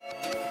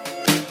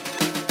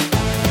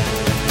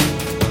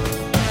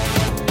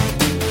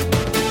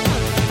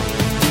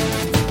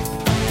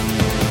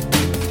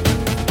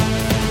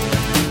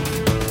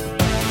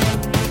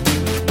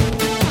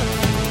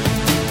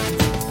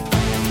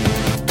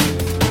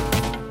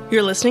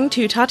You're listening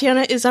to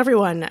Tatiana is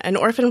Everyone, an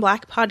Orphan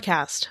Black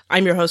podcast.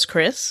 I'm your host,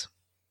 Chris.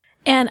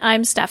 And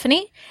I'm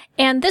Stephanie.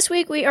 And this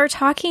week we are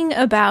talking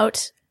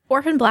about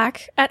Orphan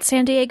Black at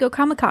San Diego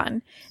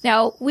Comic-Con.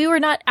 Now, we were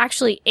not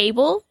actually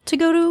able to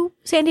go to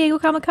San Diego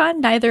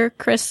Comic-Con, neither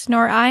Chris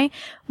nor I,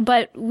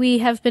 but we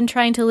have been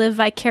trying to live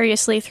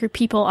vicariously through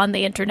people on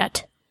the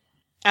internet.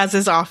 As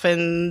is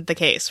often the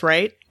case,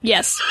 right?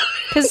 Yes.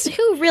 Because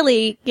who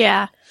really,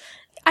 yeah.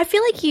 I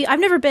feel like I've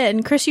never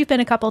been. Chris, you've been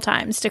a couple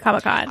times to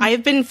Comic-Con. I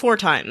have been 4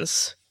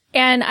 times.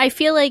 And I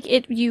feel like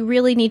you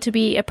really need to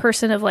be a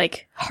person of,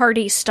 like,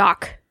 hardy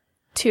stock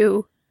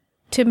to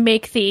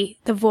make the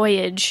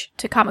voyage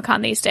to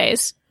Comic-Con these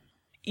days.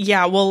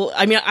 Yeah, well,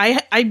 I mean,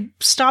 I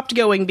stopped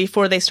going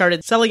before they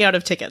started selling out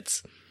of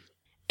tickets.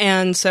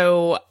 And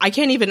so I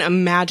can't even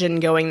imagine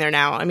going there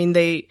now. I mean,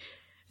 the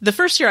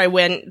first year I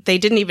went, they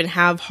didn't even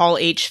have Hall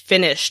H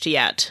finished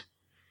yet.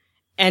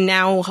 And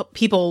now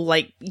people,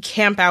 like,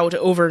 camp out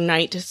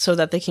overnight so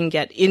that they can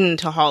get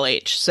into Hall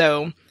H.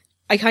 So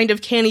I kind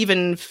of can't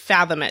even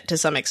fathom it to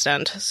some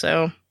extent.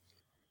 So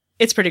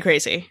it's pretty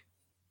crazy,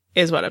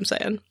 is what I'm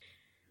saying.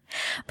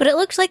 But it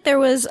looks like there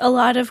was a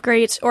lot of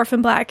great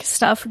Orphan Black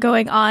stuff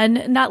going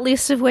on, not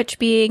least of which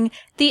being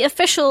the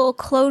official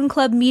Clone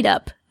Club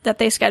meetup that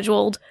they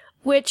scheduled,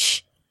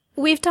 which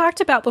we've talked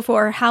about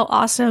before, how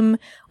awesome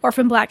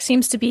Orphan Black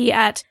seems to be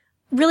at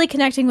really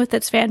connecting with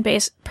its fan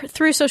base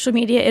through social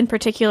media in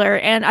particular.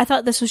 And I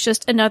thought this was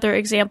just another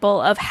example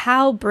of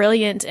how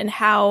brilliant and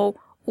how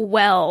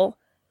well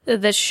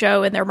this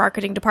show and their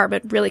marketing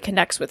department really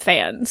connects with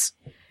fans.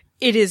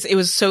 It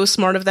was so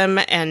smart of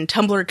them, and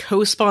Tumblr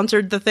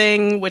co-sponsored the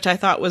thing, which I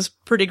thought was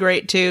pretty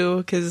great too,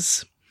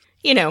 because,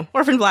 you know,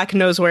 Orphan Black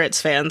knows where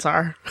its fans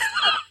are.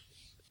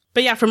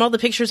 But yeah, from all the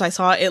pictures I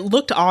saw, it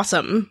looked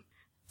awesome.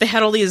 They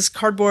had all these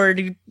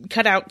cardboard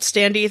cutout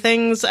standee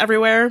things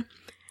everywhere.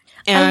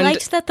 And I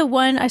liked that the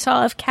one I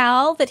saw of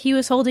Cal, that he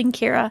was holding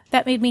Kira.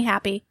 That made me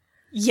happy.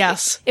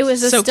 Yes. It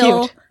was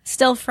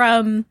still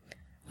from,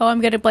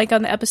 I'm going to blank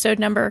on the episode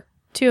number,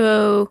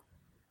 202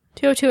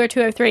 or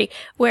 203,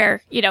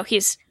 where, you know,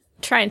 he's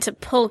trying to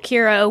pull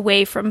Kira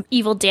away from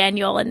evil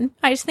Daniel, and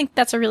I just think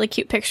that's a really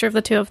cute picture of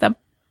the two of them.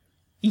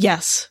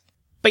 Yes.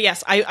 But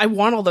yes, I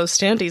want all those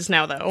standees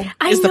now, though,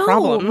 I is know, the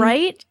problem.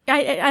 Right?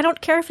 I don't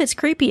care if it's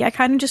creepy. I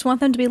kind of just want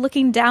them to be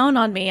looking down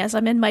on me as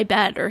I'm in my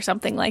bed or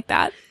something like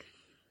that.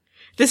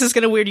 This is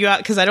going to weird you out,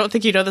 because I don't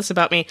think you know this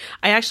about me.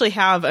 I actually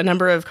have a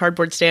number of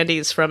cardboard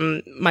standees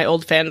from my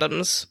old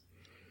fandoms.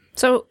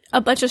 So, a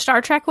bunch of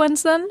Star Trek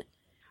ones, then?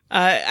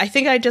 I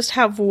think I just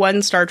have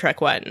one Star Trek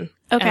one.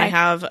 Okay. And I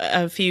have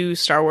a few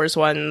Star Wars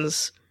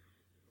ones.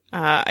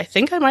 I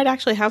think I might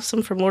actually have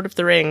some from Lord of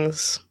the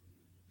Rings.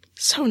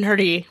 So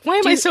nerdy. Why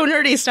am I so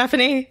nerdy,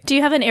 Stephanie? Do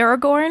you have an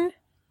Aragorn?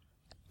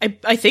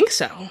 I think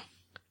so.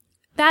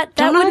 That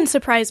wouldn't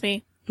surprise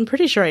me. I'm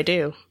pretty sure I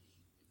do.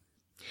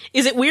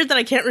 Is it weird that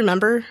I can't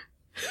remember?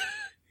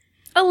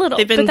 A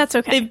little, but that's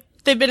okay.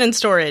 They've been in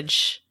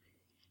storage.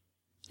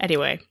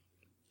 Anyway,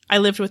 I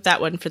lived with that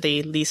one for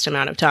the least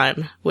amount of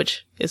time,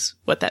 which is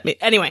what that means.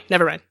 Anyway,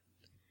 never mind.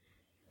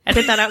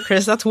 Edit that out,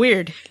 Chris. That's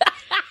weird.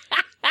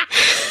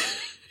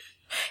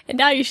 And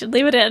now you should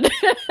leave it in.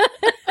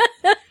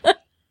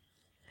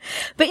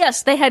 But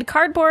yes, they had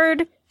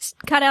cardboard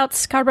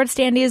cutouts, cardboard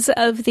standees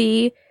of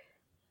the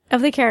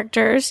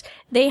characters.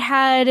 They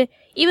had,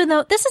 even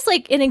though this is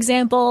like an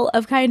example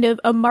of kind of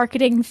a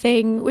marketing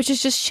thing, which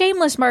is just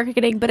shameless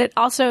marketing, but it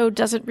also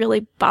doesn't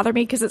really bother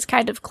me because it's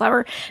kind of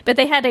clever. But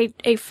they had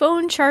a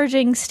phone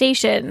charging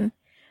station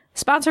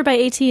sponsored by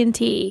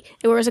AT&T.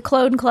 It was a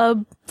clone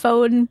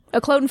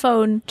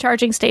phone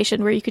charging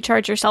station where you could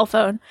charge your cell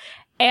phone.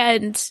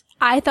 And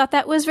I thought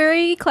that was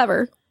very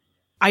clever.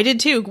 I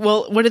did too.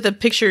 Well, one of the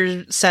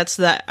picture sets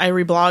that I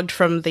reblogged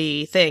from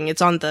the thing,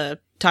 it's on the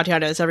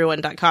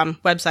TatianaIsEveryone.com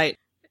website.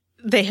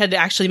 They had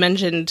actually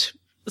mentioned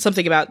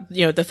something about,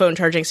 you know, the phone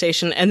charging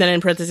station, and then in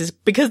parentheses,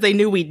 because they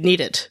knew we'd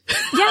need it.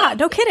 Yeah,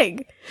 no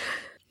kidding.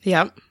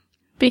 Yep.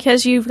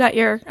 Because you've got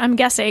I'm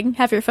guessing,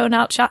 have your phone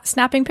out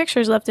snapping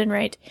pictures left and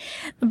right.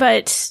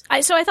 But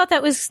I thought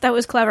that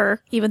was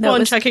clever, even though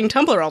and checking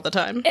Tumblr all the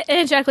time.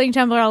 And checking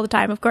Tumblr all the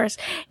time, of course.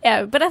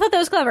 Yeah, but I thought that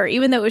was clever,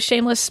 even though it was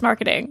shameless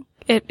marketing.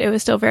 It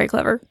was still very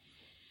clever.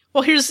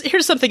 Well,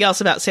 here's something else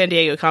about San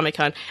Diego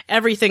Comic-Con.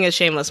 Everything is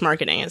shameless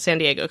marketing at San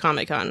Diego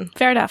Comic-Con.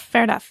 Fair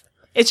enough.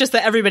 It's just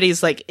that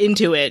everybody's, like,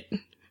 into it,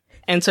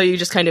 and so you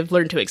just kind of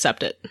learn to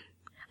accept it.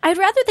 I'd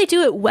rather they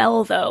do it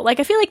well, though. Like,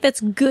 I feel like that's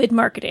good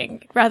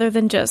marketing, rather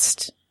than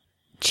just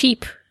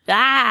cheap,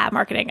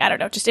 marketing. I don't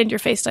know, just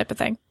in-your-face type of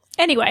thing.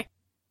 Anyway.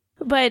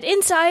 But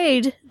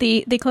inside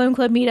the Clone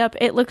Club meetup,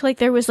 it looked like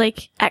there was,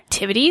 like,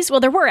 activities. Well,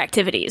 there were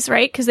activities,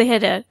 right? Because they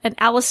had an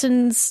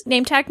Allison's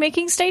name tag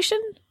making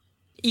station?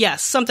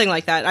 Yes, something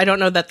like that. I don't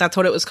know that that's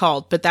what it was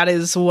called, but that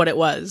is what it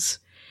was.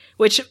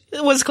 Which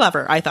was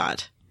clever, I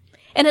thought.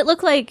 And it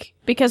looked like,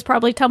 because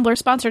probably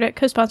Tumblr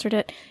co-sponsored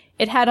it,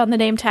 it had on the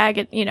name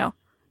tag, you know,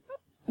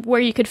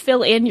 where you could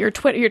fill in your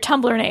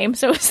Tumblr name.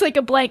 So it's like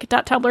a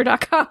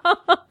blank.tumblr.com.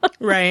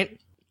 Right.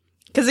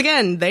 Because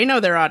again, they know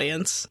their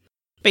audience.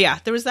 But yeah,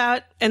 there was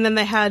that. And then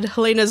they had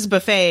Helena's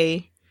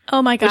Buffet,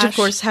 Oh my gosh. which of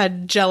course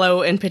had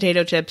Jell-O and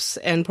potato chips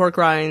and pork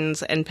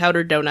rinds and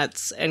powdered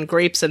donuts and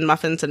grapes and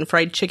muffins and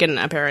fried chicken,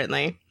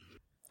 apparently.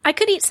 I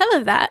could eat some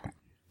of that.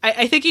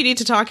 I think you need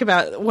to talk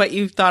about what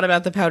you thought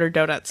about the powdered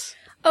donuts.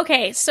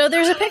 Okay, so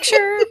there's a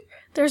picture.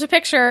 There's a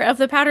picture of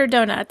the powdered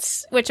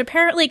donuts, which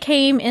apparently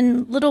came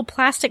in little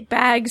plastic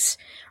bags,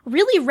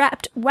 really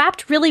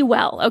wrapped really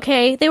well,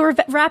 okay? They were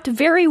wrapped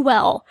very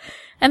well.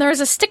 And there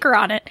was a sticker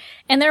on it.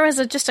 And there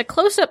was just a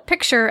close-up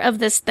picture of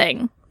this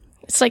thing.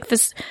 It's like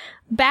this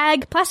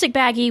plastic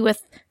baggie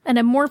with an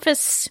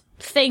amorphous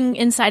thing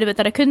inside of it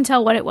that I couldn't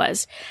tell what it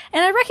was.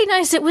 And I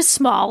recognized it was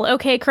small.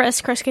 Okay,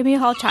 Chris gave me a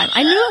hard time.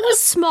 I knew it was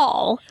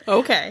small.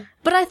 Okay.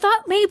 But I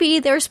thought maybe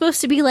they were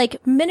supposed to be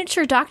like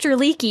miniature Dr.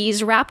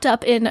 Leakies wrapped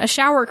up in a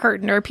shower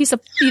curtain or a piece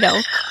of,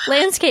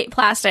 landscape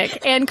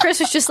plastic. And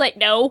Chris was just like,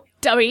 no,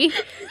 dummy.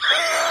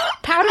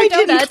 Powdered donuts.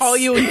 I didn't call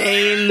you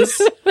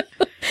names.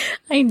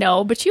 I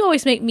know, but you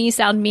always make me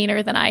sound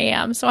meaner than I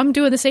am, so I'm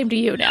doing the same to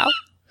you now.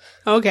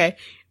 Okay.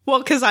 Well,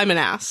 because I'm an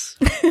ass.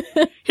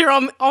 Here,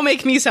 I'll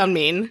make me sound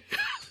mean.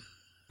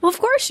 Well, of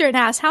course you're an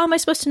ass. How am I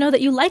supposed to know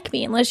that you like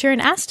me unless you're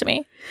an ass to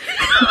me?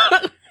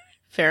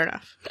 Fair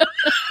enough.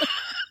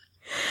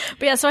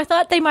 But yeah, so I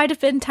thought they might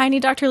have been tiny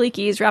Dr.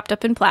 Leakies wrapped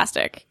up in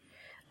plastic.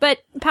 But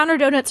pounder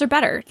donuts are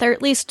better. They're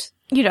at least,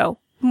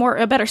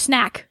 a better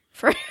snack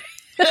for...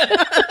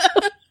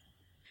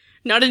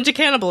 Not into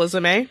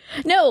cannibalism, eh?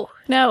 No.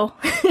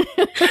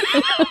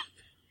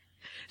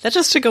 That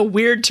just took a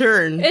weird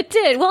turn. It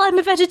did. Well, I'm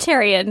a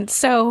vegetarian,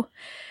 so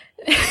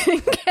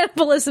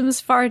cannibalism's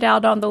far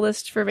down on the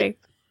list for me.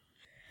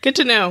 Good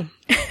to know.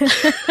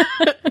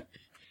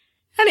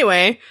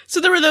 Anyway, so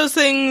there were those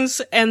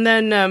things, and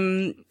then,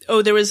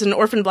 there was an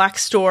Orphan Black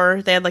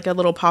store. They had like a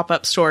little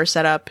pop-up store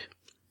set up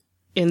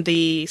in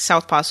the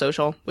Southpaw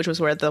Social, which was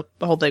where the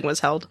whole thing was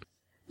held.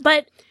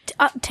 But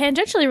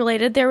tangentially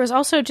related, there was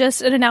also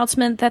just an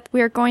announcement that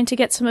we're going to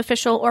get some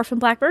official Orphan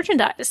Black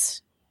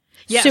merchandise.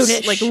 Yes,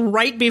 soonish. like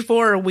right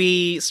before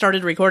we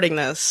started recording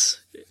this,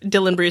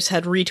 Dylan Bruce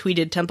had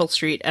retweeted Temple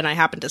Street, and I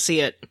happened to see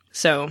it.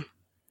 So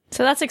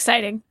that's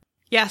exciting.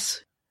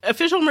 Yes,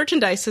 official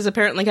merchandise is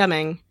apparently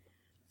coming.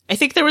 I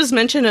think there was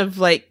mention of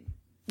like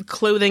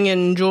clothing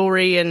and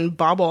jewelry and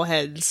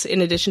bobbleheads in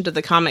addition to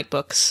the comic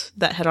books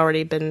that had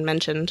already been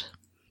mentioned.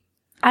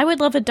 I would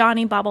love a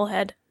Donnie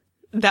bobblehead.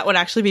 That would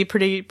actually be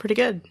pretty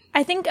good.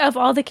 I think of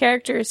all the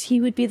characters,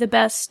 he would be the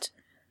best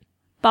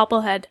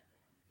bobblehead.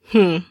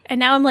 And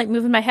now I'm like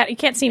moving my head. You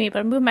can't see me, but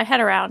I'm moving my head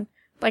around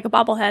like a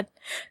bobblehead.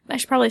 I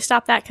should probably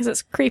stop that because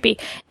it's creepy.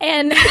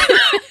 And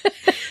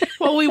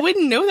well, we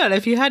wouldn't know that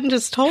if you hadn't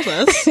just told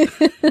us.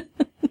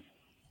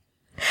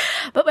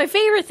 But my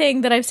favorite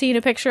thing that I've seen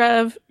a picture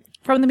of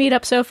from the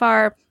meetup so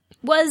far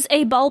was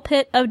a ball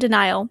pit of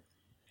denial.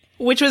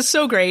 Which was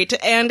so great,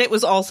 and it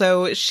was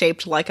also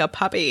shaped like a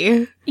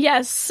puppy.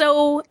 Yes,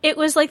 so it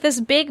was like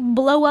this big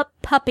blow-up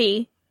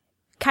puppy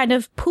kind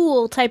of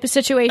pool type of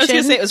situation. I was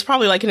going to say, it was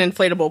probably like an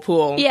inflatable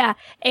pool. Yeah,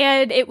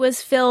 and it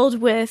was filled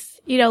with,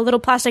 little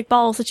plastic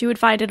balls that you would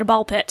find in a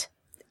ball pit.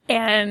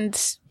 And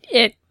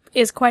it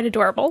is quite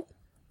adorable.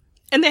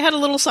 And they had a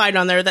little sign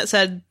on there that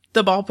said,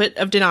 the ball pit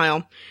of denial.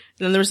 And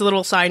then there was a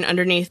little sign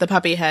underneath the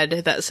puppy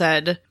head that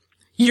said,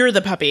 you're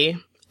the puppy.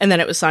 And then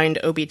it was signed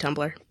OB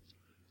Tumblr.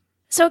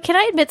 So can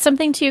I admit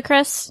something to you,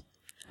 Chris?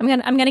 I'm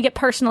gonna get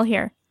personal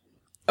here.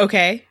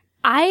 Okay.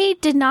 I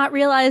did not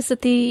realize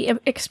that the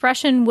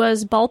expression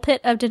was ball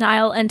pit of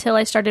denial until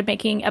I started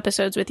making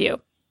episodes with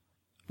you.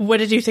 What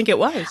did you think it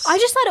was? I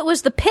just thought it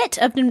was the pit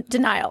of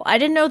denial. I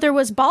didn't know there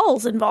was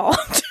balls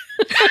involved.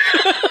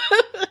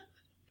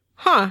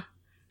 Huh.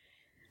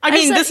 I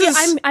mean, this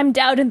is... I'm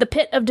down in the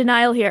pit of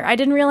denial here. I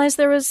didn't realize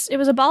it was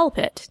a ball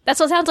pit. That's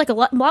what sounds like a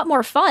lot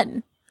more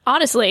fun,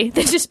 honestly,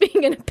 than just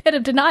being in a pit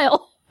of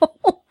denial.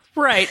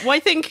 Right. Well, I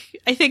think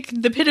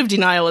the pit of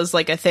denial is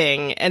like a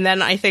thing, and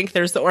then I think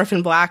there's the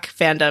Orphan Black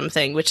fandom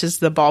thing, which is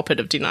the ball pit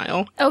of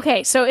denial.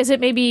 Okay, so is it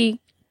maybe...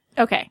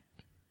 Okay.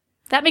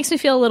 That makes me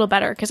feel a little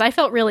better, because I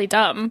felt really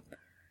dumb.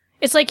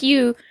 It's like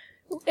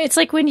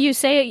when you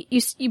say,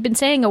 you've been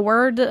saying a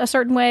word a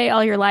certain way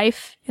all your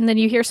life, and then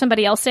you hear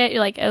somebody else say it,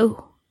 you're like,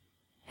 oh,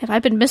 have I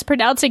been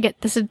mispronouncing it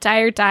this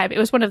entire time? It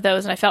was one of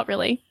those, and I felt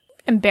really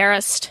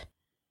embarrassed.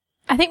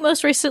 I think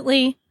most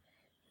recently...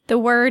 the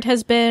word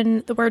has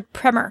been the word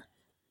primer.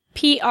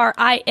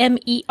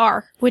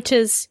 Primer, which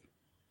is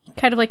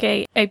kind of like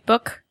a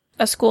book,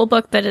 a school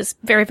book that is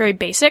very, very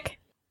basic.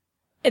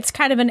 It's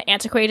kind of an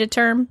antiquated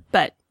term,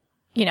 but,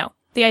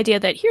 the idea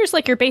that here's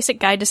like your basic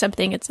guide to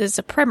something, is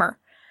a primer.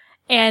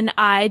 And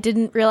I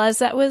didn't realize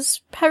that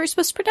was how you're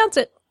supposed to pronounce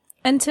it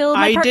until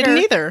my partner... I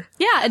didn't either.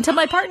 Yeah, until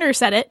my partner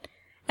said it.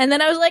 And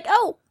then I was like,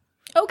 oh,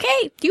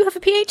 okay, you have a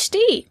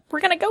PhD.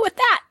 We're gonna go with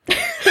that.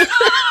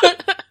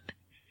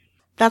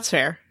 That's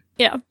fair.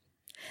 Yeah.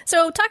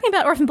 So, talking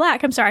about Orphan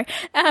Black, I'm sorry.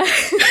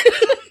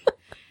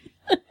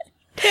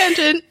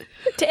 Tangent.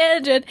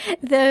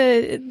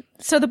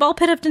 So the ball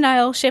pit of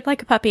denial, shaped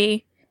like a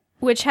puppy,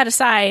 which had a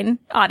sign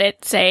on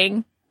it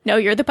saying, no,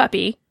 you're the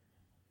puppy.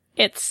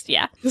 It's,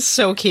 yeah.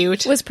 So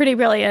cute. Was pretty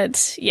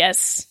brilliant,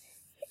 yes.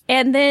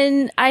 And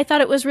then I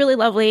thought it was really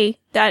lovely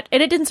that,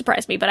 and it didn't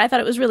surprise me, but I thought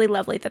it was really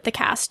lovely that the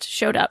cast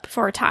showed up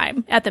for a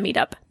time at the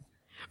meetup.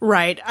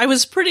 Right. I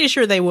was pretty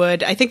sure they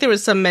would. I think there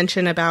was some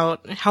mention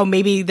about how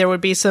maybe there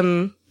would be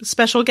some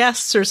special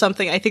guests or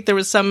something. I think there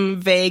was some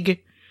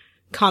vague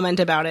comment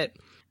about it.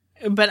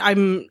 But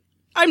I'm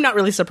not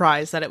really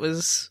surprised that it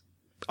was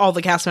all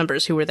the cast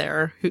members who were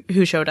there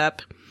who showed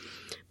up.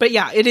 But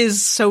yeah, it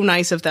is so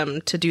nice of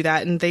them to do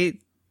that, and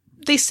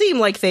they seem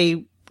like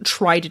they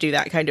try to do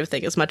that kind of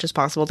thing as much as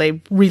possible.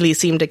 They really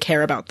seem to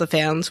care about the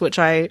fans, which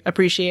I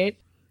appreciate.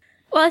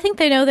 Well, I think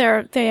they know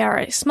they are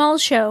a small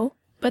show,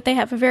 but they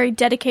have a very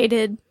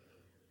dedicated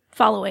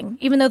following,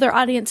 even though their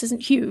audience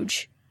isn't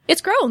huge.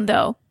 It's grown,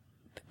 though,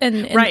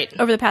 right.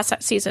 over the past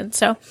season.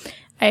 So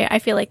I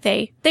feel like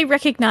they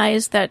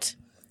recognize that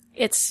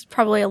it's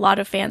probably a lot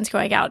of fans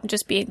going out and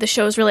just being, the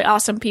show's really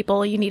awesome,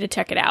 people, you need to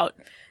check it out.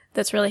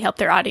 That's really helped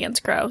their audience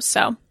grow.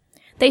 So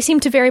they seem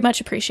to very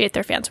much appreciate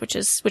their fans, which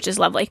is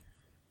lovely.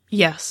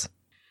 Yes.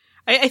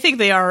 I think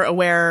they are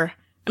aware.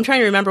 I'm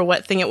trying to remember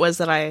what thing it was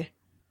that I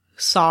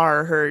saw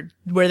or heard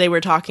where they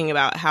were talking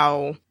about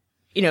how,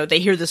 you know, they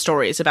hear the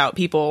stories about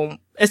people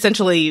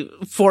essentially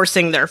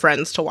forcing their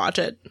friends to watch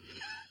it.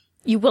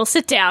 You will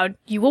sit down,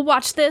 you will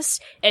watch this,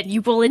 and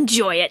you will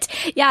enjoy it.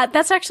 Yeah,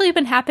 that's actually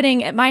been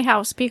happening at my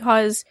house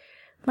because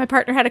my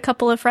partner had a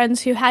couple of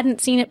friends who hadn't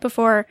seen it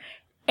before,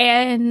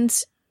 and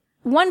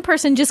one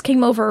person just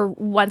came over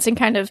once and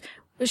kind of,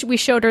 we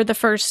showed her the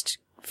first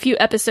few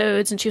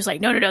episodes, and she was like,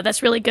 no,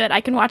 that's really good.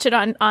 I can watch it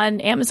on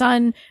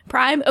Amazon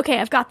Prime. Okay,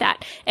 I've got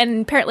that.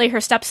 And apparently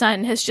her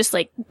stepson has just,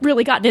 like,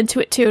 really gotten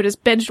into it, too, and has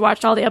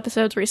binge-watched all the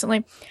episodes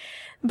recently.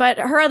 But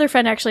her other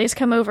friend actually has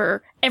come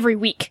over every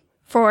week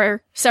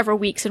for several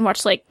weeks and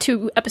watched, like,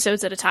 2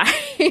 episodes at a time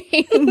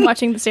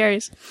watching the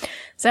series.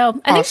 So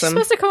I think she's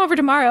supposed to come over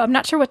tomorrow. I'm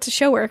not sure what to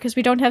show her because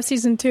we don't have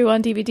season 2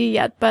 on DVD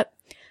yet, but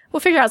we'll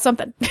figure out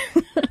something.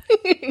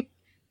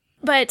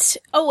 But,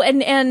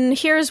 and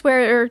here's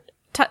where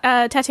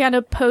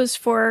Tatiana posed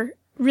for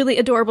really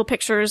adorable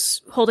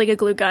pictures holding a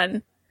glue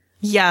gun.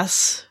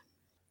 Yes.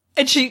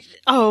 And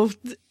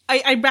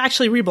I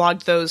actually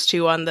reblogged those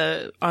two on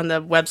the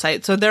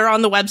website. So they're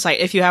on the website.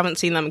 If you haven't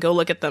seen them, go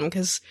look at them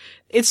because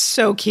it's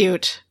so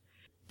cute.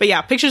 But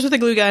yeah, pictures with a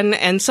glue gun,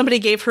 and somebody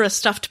gave her a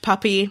stuffed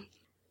puppy.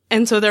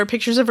 And so there are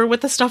pictures of her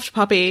with the stuffed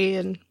puppy.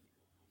 And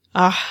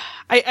I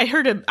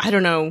heard I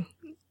don't know,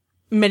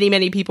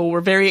 many people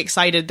were very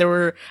excited.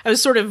 I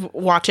was sort of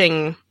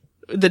watching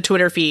the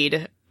Twitter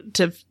feed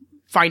to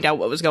find out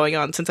what was going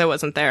on since I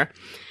wasn't there.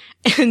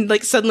 And,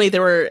 like, suddenly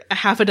there were a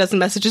half a dozen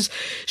messages.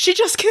 She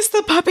just kissed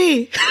the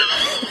puppy.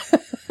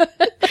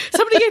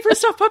 Somebody gave her a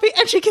stuffed puppy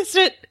and she kissed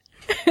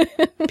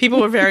it.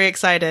 People were very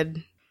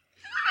excited.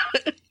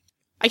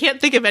 I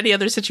can't think of any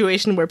other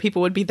situation where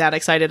people would be that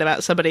excited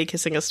about somebody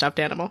kissing a stuffed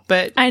animal,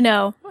 but I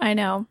know.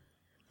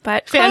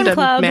 But fandom, Clone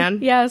Club, man.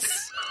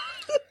 Yes.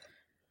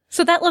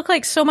 So that looked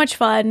like so much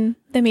fun,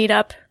 the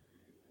meetup.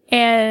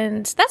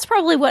 And that's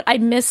probably what I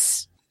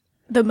miss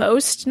the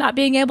most, not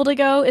being able to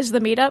go, is the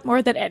meetup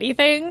more than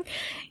anything.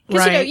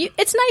 Because, right. you know,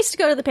 it's nice to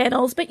go to the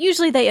panels, but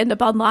usually they end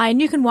up online.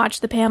 You can watch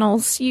the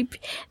panels.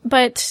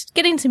 But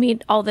getting to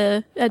meet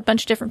a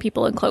bunch of different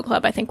people in Clone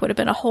Club, I think would have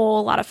been a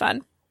whole lot of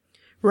fun.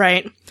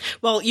 Right.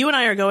 Well, you and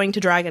I are going to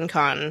Dragon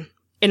Con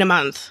in a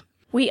month.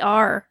 We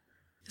are.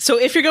 So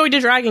if you're going to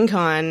Dragon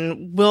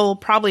Con,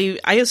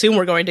 I assume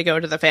we're going to go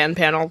to the fan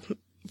panel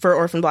for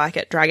Orphan Black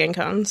at Dragon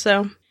Con,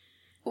 so.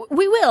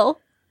 We will.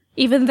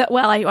 Even though,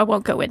 well, I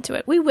won't go into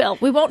it. We will.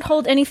 We won't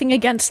hold anything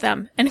against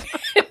them. And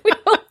we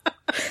will,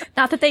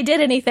 not that they did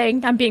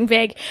anything, I'm being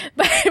vague,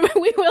 but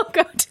we will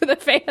go to the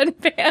fan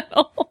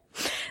panel.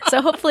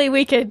 So hopefully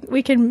we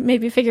can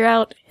maybe figure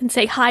out and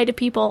say hi to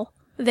people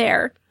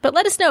there. But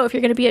let us know if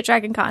you're going to be at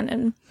Dragon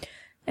Con,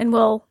 and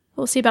we'll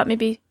see about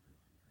maybe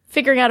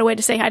figuring out a way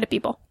to say hi to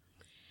people.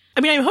 I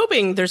mean, I'm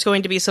hoping there's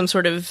going to be some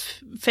sort of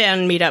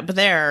fan meetup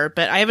there,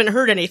 but I haven't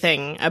heard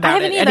anything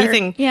about it.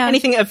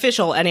 Anything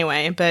official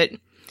anyway, but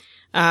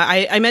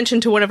I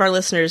mentioned to one of our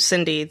listeners,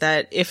 Cindy,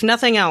 that if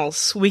nothing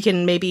else, we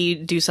can maybe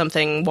do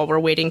something while we're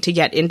waiting to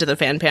get into the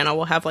fan panel.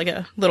 We'll have like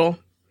a little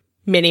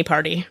mini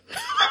party.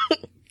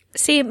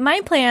 See,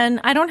 my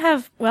plan, I don't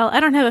have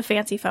a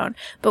fancy phone,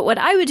 but what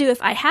I would do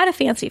if I had a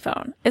fancy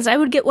phone is I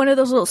would get one of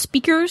those little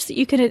speakers that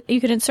you could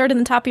insert in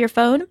the top of your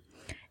phone,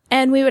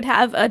 and we would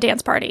have a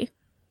dance party.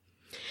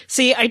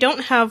 See, I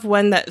don't have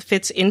one that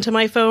fits into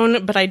my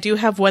phone, but I do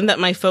have one that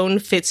my phone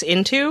fits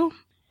into.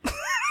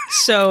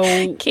 So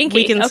Kinky.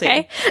 We can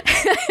okay.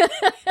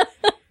 see.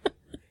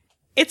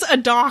 It's a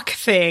dock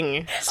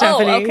thing,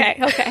 Stephanie.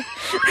 Oh, okay.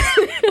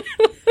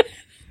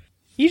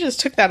 You just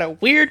took that a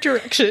weird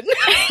direction.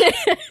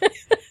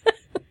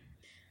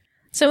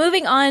 So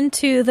moving on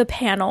to the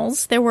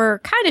panels, there were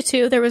kind of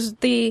 2. There was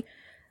the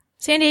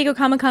San Diego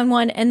Comic-Con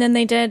one, and then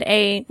they did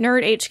a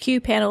Nerd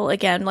HQ panel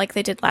again, like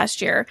they did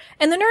last year.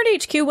 And the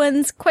Nerd HQ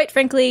ones, quite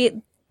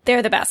frankly,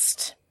 they're the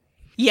best.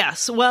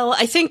 Yes. Well,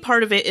 I think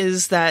part of it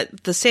is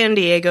that the San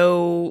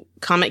Diego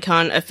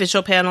Comic-Con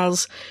official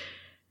panels,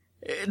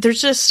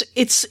 there's just,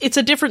 it's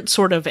a different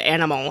sort of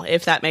animal,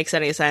 if that makes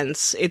any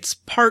sense. It's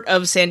part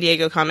of San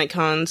Diego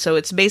Comic-Con, so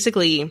it's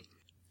basically,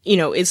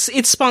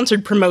 it's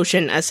sponsored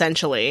promotion,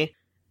 essentially.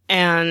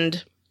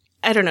 And,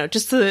 I don't know,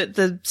 just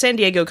the San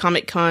Diego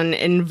Comic-Con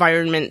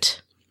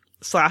environment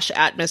 /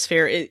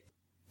 atmosphere,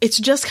 it's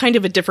just kind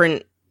of a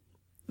different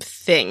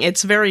thing.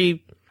 It's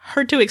very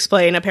hard to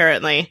explain,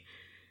 apparently,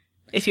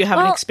 if you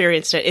haven't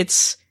experienced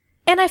it.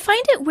 And I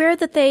find it weird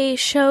that it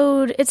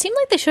seemed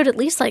like they showed at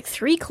least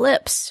 3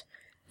 clips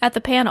at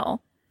the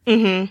panel.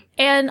 Mm-hmm.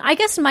 And I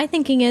guess my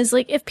thinking is,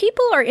 if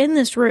people are in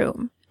this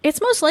room,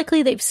 it's most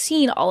likely they've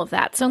seen all of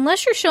that. So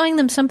unless you're showing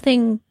them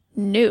something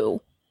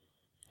new,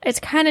 it's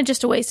kind of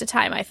just a waste of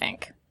time, I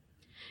think.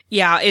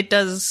 Yeah, it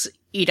does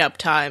eat up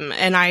time.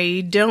 And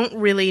I don't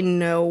really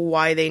know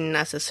why they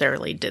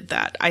necessarily did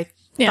that. I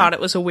thought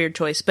it was a weird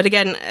choice. But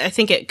again, I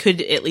think it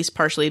could at least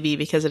partially be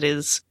because it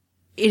is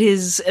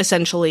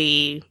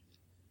essentially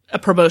a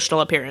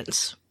promotional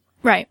appearance.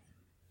 Right.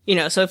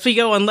 So if we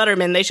go on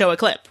Letterman, they show a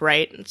clip,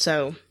 right?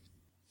 So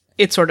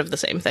it's sort of the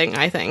same thing,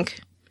 I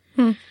think.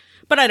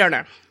 But I don't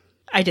know.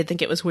 I did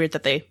think it was weird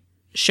that they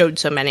showed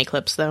so many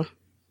clips, though.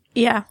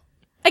 Yeah.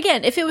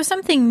 Again, if it was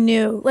something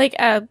new, like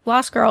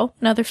Lost Girl,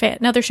 another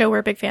show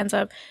we're big fans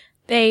of,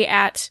 they,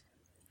 at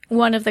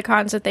one of the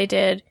cons that they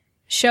did,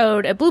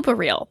 showed a blooper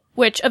reel,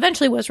 which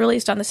eventually was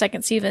released on the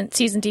second season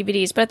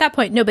DVDs, but at that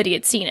point, nobody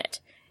had seen it.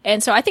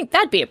 And so I think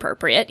that'd be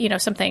appropriate,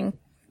 something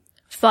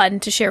fun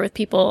to share with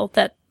people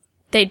that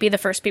they'd be the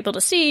first people to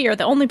see or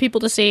the only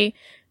people to see.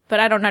 But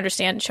I don't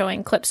understand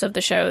showing clips of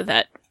the show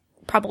that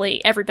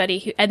probably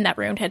everybody in that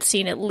room had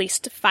seen at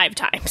least 5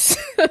 times.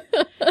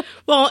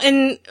 Well,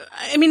 and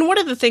I mean, one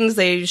of the things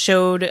they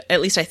showed, at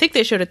least I think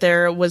they showed it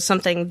there, was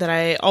something that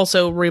I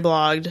also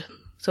reblogged.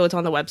 So it's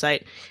on the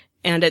website.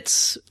 And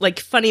it's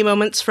funny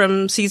moments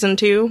from season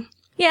 2.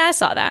 Yeah, I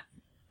saw that.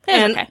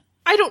 And okay.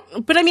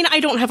 I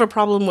don't have a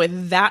problem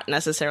with that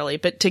necessarily,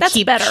 but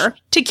That's better.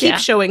 To keep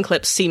showing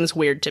clips seems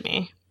weird to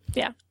me.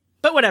 Yeah.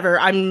 But whatever,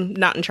 I'm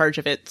not in charge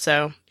of it,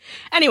 so.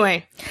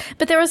 Anyway.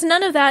 But there was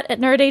none of that at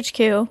Nerd HQ.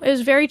 It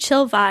was very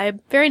chill vibe,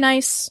 very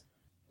nice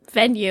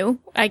venue,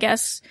 I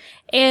guess,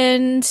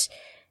 and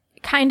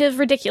kind of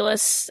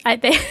ridiculous.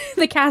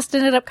 The cast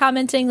ended up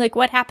commenting,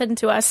 what happened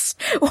to us?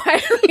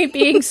 Why are we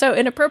being so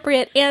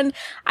inappropriate? And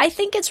I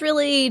think it's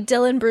really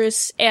Dylan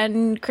Bruce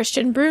and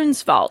Christian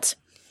Brune's fault.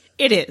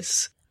 It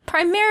is.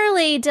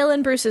 Primarily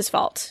Dylan Bruce's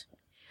fault.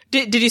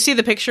 Did you see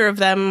the picture of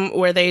them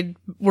where they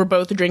were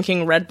both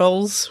drinking Red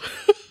Bulls?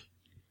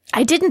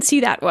 I didn't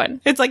see that one.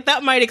 It's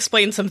that might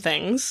explain some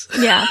things.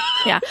 Yeah.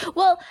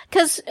 Well,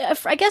 because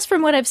I guess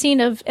from what I've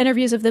seen of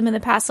interviews of them in the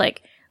past,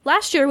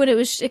 last year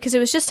because it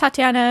was just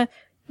Tatiana,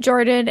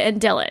 Jordan,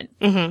 and Dylan.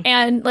 Mm-hmm.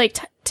 And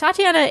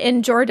Tatiana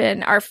and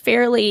Jordan are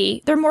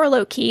they're more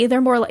low key.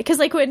 They're more because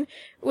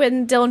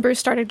when Dylan Bruce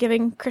started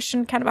giving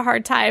Christian kind of a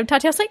hard time,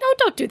 Tatiana's like, no,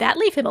 don't do that.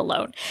 Leave him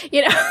alone.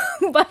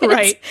 But,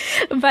 right.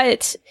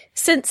 But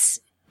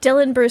since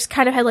Dylan Bruce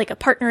kind of had a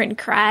partner in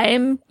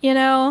crime,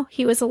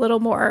 he was a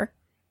little more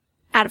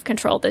out of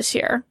control this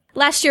year.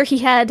 Last year he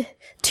had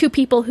 2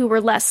 people who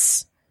were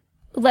less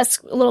a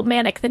little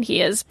manic than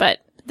he is, but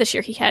this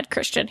year he had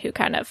Christian, who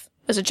kind of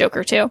was a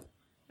joker too.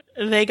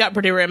 They got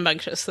pretty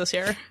rambunctious this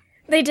year.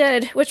 They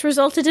did, which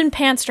resulted in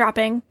pants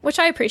dropping, which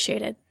I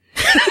appreciated.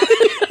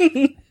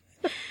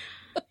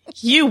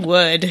 You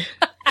would.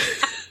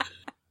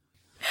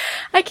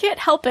 I can't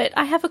help it.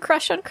 I have a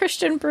crush on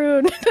Christian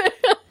Brune.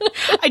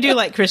 I do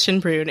like Christian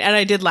Brune, and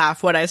I did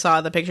laugh when I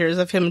saw the pictures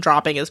of him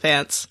dropping his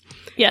pants.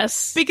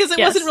 Yes. Because it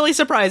wasn't really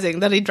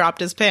surprising that he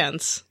dropped his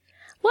pants.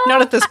 Well,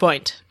 not at this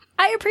point.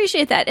 I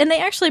appreciate that. And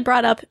they actually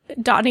brought up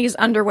Donnie's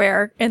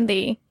underwear in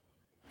the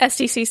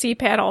SDCC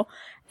panel.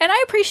 And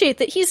I appreciate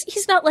that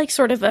he's not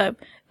sort of a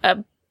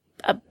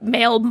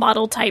male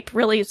model type,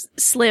 really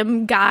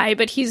slim guy,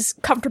 but he's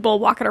comfortable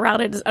walking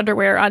around in his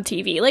underwear on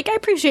TV. I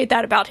appreciate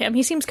that about him.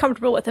 He seems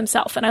comfortable with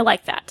himself, and I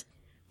like that.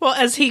 Well,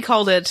 as he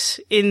called it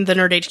in the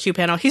Nerd HQ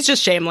panel, he's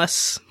just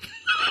shameless.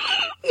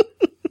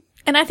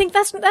 And I think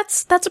that's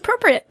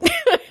appropriate.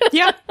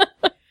 Yeah.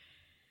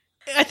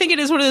 I think it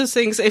is one of those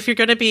things, if you're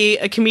going to be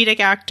a comedic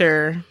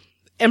actor,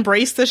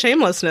 embrace the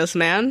shamelessness,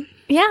 man.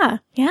 Yeah.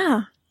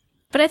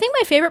 But I think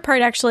my favorite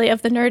part, actually,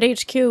 of the Nerd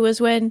HQ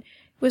was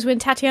when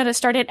Tatiana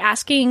started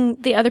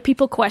asking the other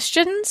people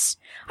questions.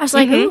 I was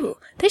like, ooh,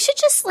 they should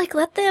just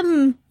let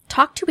them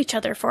talk to each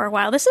other for a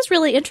while. This is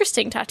really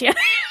interesting, Tatiana.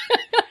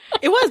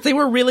 It was. They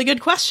were really good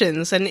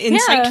questions and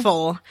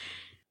insightful. Yeah.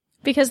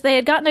 Because they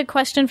had gotten a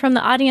question from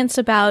the audience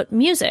about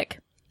music.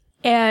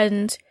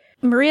 And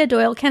Maria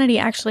Doyle Kennedy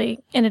actually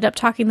ended up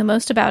talking the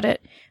most about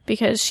it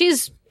because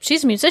she's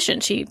a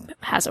musician. She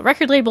has a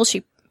record label.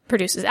 She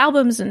produces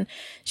albums, and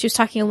she was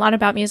talking a lot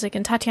about music.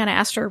 And Tatiana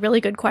asked her a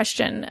really good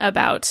question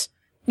about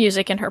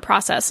music and her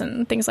process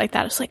and things like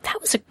that. I was like, that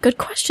was a good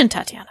question,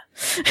 Tatiana.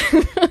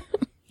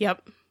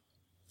 Yep.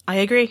 I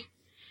agree.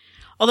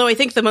 Although I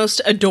think the most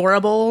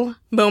adorable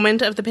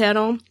moment of the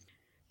panel,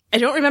 I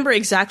don't remember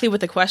exactly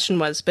what the question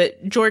was,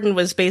 but Jordan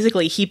was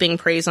basically heaping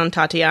praise on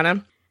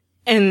Tatiana.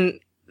 And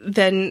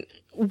then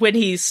when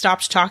he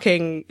stopped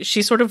talking,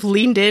 she sort of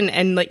leaned in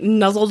and like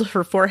nuzzled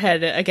her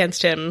forehead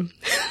against him.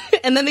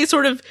 And then they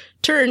sort of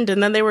turned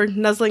and then they were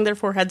nuzzling their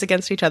foreheads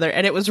against each other.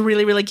 And it was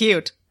really, really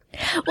cute.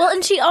 Well,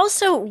 and she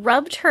also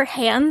rubbed her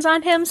hands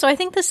on him. So I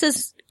think this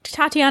is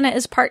Tatiana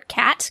is part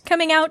cat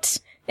coming out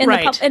in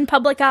Right. in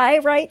public eye,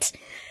 right?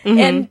 Mm-hmm.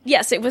 And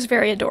yes, it was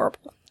very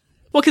adorable.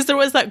 Well, because there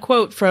was that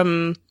quote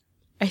from,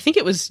 I think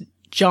it was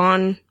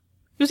John.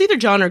 It was either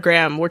John or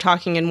Graham were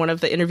talking in one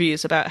of the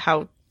interviews about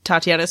how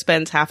Tatiana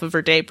spends half of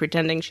her day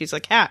pretending she's a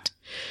cat.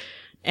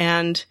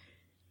 And,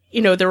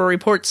 you know, there were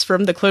reports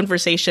from the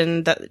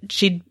Cloneversation that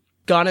she'd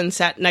gone and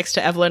sat next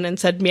to Evelyn and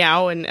said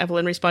meow, and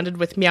Evelyn responded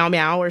with meow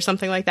meow or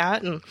something like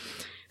that. And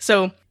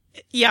so,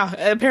 yeah,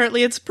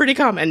 apparently it's pretty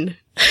common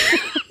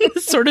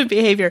sort of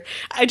behavior.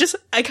 I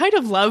kind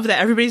of love that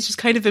everybody's just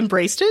kind of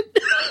embraced it.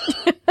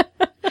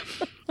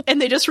 And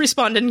they just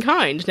respond in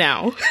kind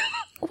now.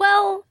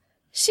 Well,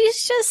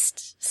 she's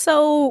just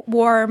so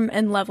warm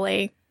and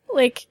lovely.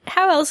 Like,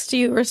 how else do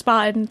you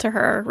respond to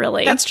her,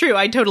 really? That's true.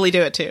 I'd totally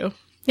do it too.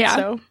 Yeah.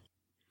 So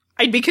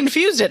I'd be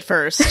confused at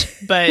first,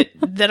 but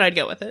then I'd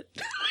go with it.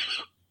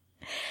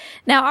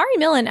 Now, Ari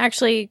Millen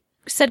actually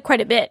said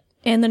quite a bit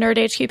in the Nerd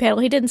HQ panel.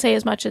 He didn't say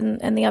as much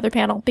in the other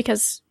panel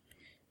because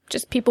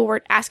just people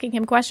were asking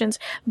him questions.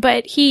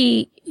 But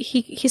he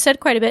said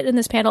quite a bit in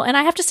this panel. And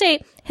I have to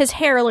say, his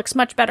hair looks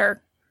much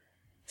better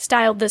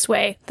styled this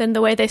way than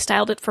the way they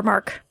styled it for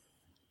Mark.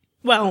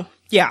 Well,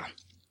 yeah.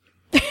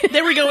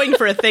 They were going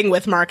for a thing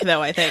with Mark,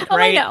 though, I think,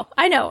 right?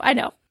 I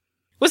know.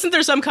 Wasn't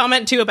there some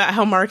comment, too, about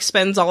how Mark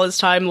spends all his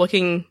time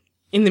looking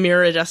in the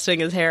mirror adjusting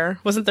his hair?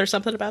 Wasn't there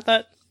something about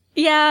that?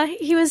 Yeah,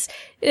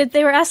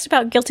 they were asked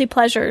about guilty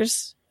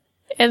pleasures,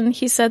 and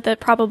he said that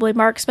probably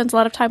Mark spends a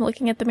lot of time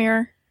looking at the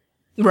mirror.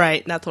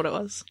 Right, that's what it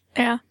was.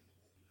 Yeah.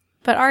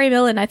 But Ari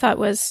Millen, I thought,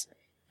 was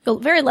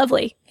very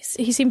lovely.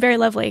 He seemed very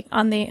lovely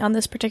on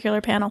this particular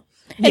panel.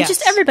 And Yes.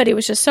 just everybody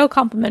was just so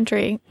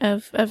complimentary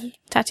of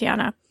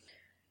Tatiana.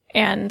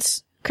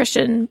 And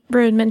Christian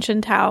Bruin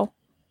mentioned how,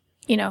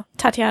 you know,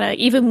 Tatiana,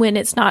 even when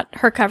it's not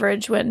her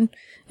coverage, when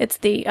it's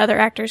the other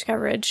actor's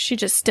coverage, she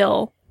just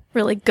still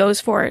really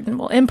goes for it and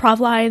will improv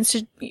lines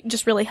to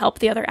just really help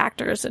the other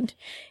actors. And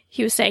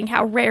he was saying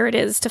how rare it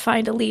is to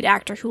find a lead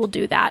actor who will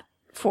do that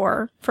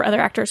for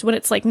other actors when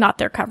it's like not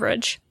their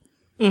coverage.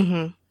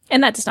 Mm-hmm.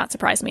 And that does not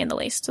surprise me in the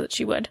least that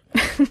she would.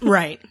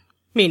 Right.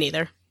 Me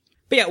neither.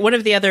 But yeah, one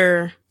of the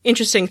other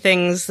interesting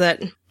things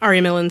that Ari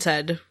Millen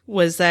said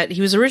was that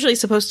he was originally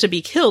supposed to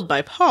be killed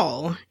by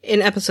Paul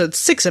in episode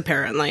 6,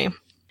 apparently.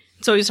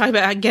 So he was talking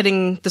about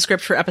getting the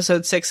script for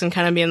episode 6 and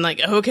kind of being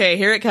like, okay,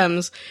 here it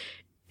comes.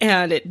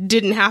 And it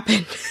didn't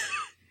happen.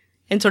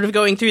 And sort of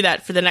going through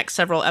that for the next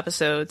several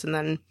episodes and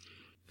then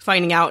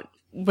finding out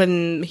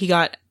when he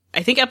got,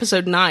 I think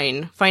episode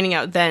 9, finding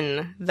out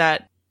then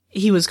that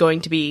he was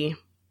going to be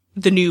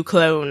the new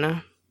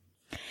clone.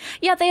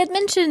 Yeah, they had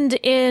mentioned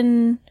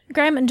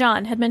Graham and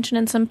John had mentioned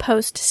in some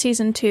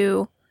post-season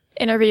 2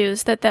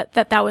 interviews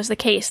that was the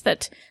case,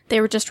 that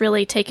they were just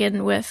really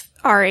taken with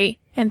Ari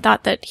and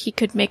thought that he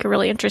could make a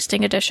really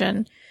interesting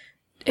addition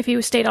if he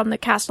stayed on the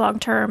cast long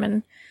term,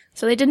 and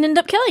so they didn't end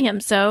up killing him,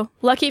 so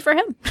lucky for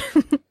him.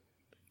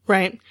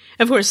 Right.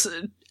 Of course,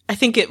 I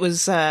think it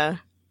was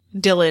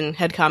Dylan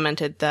had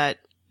commented that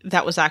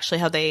was actually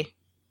how they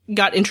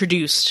got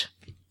introduced.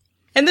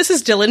 And this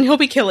is Dylan, he'll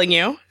be killing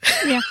you.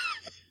 Yeah.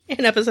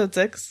 In episode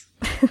 6.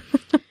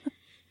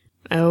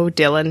 Oh,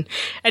 Dylan.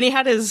 And he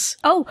had his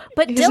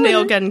Dylan,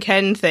 nail gun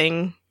Ken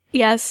thing.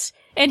 Yes.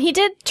 And he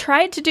did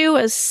try to do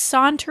a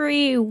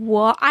sauntery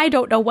I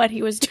don't know what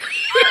he was doing.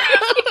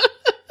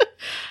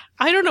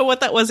 I don't know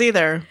what that was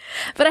either.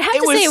 But I have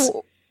to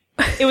say...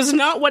 It was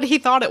not what he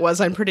thought it was,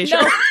 I'm pretty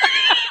sure. No.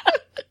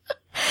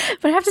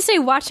 But I have to say,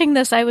 watching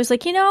this, I was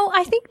like, you know,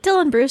 I think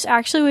Dylan Bruce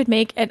actually would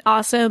make an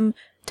awesome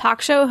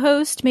talk show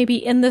host, maybe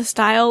in the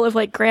style of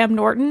like Graham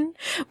Norton,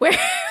 where,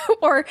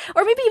 or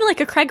maybe even like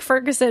a Craig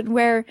Ferguson,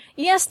 where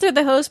yes, they're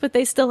the host, but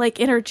they still like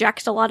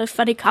interject a lot of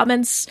funny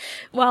comments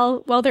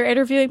while they're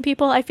interviewing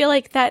people. I feel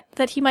like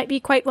that he might be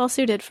quite well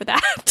suited for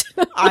that.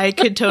 I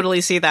could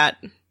totally see that.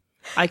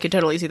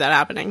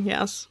 Happening.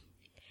 Yes.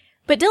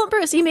 But Dylan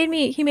Bruce, he made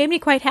me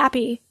quite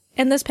happy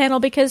in this panel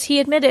because he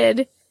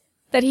admitted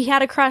that he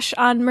had a crush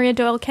on Maria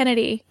Doyle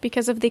Kennedy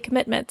because of the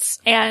Commitments,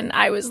 and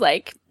I was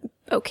like,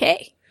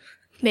 okay.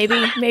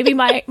 Maybe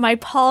my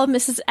Paul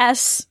Mrs.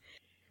 S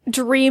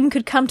dream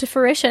could come to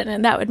fruition,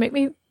 and that would make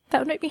me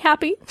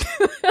happy.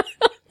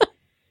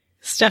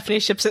 Stephanie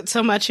ships it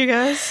so much, you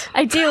guys.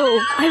 I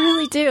do. I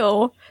really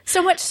do.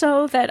 So much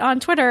so that on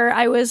Twitter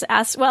I was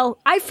asked, well,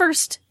 I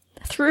first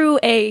threw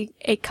a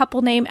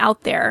couple name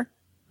out there,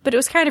 but it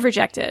was kind of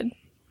rejected.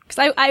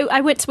 Because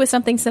I went with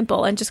something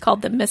simple and just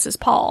called them Mrs.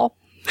 Paul.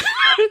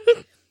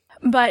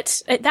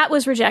 But that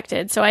was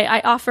rejected, so I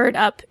offered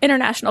up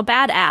International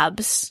Bad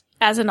Abs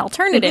as an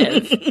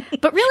alternative.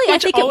 But really, I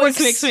think it always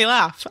works. Makes me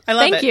laugh. I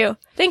love it.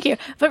 Thank you.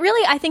 But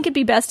really, I think it'd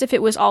be best if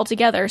it was all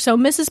together. So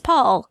Mrs.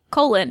 Paul,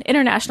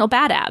 International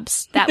Bad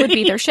Abs. That would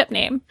be their ship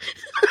name.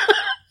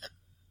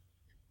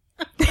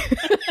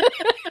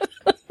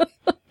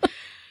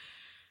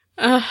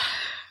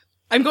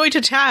 I'm going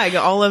to tag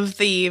all of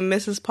the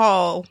Mrs.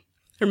 Paul,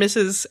 or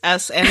Mrs.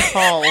 S and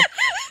Paul.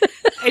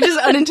 I just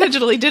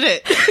unintentionally did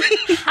it.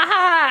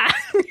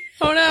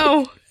 Oh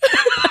no.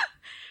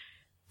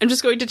 I'm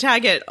just going to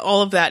tag it,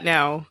 all of that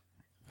now.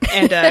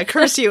 And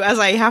curse you as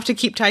I have to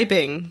keep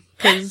typing.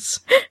 Because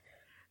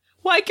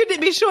why couldn't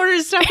it be shorter,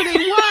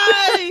 Stephanie?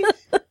 Why?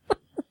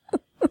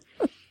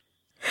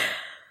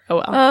 Oh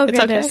well. Oh, it's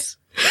goodness.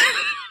 Okay.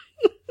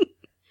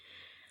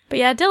 But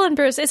yeah, Dylan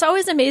Bruce, it's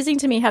always amazing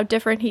to me how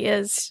different he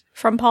is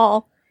from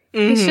Paul.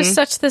 Mm-hmm. He's just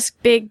such this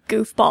big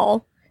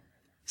goofball.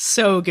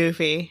 So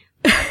goofy.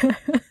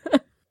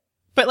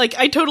 But like,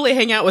 I totally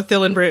hang out with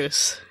Dylan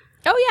Bruce.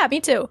 Oh yeah, me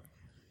too.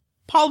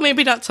 Paul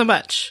maybe not so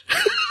much.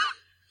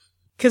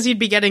 Because you'd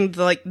be getting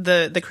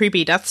the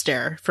creepy death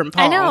stare from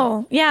Paul. I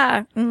know.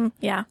 Yeah.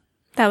 Yeah.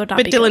 That would not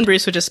But be Dylan good.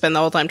 Bruce would just spend the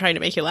whole time trying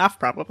to make you laugh,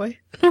 probably.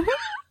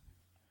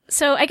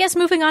 So I guess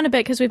moving on a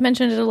bit, because we've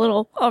mentioned it a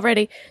little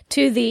already,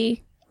 to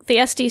the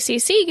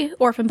SDCC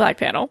Orphan Black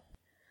panel.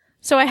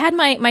 So I had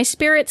my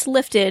spirits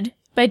lifted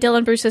by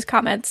Dylan Bruce's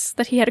comments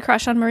that he had a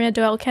crush on Maria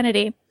Doyle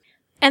Kennedy.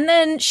 And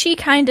then she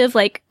kind of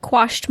like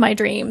quashed my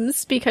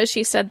dreams because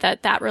she said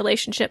that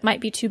relationship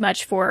might be too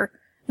much for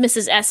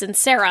Mrs. S and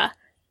Sarah,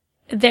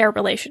 their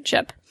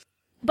relationship.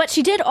 But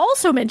she did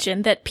also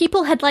mention that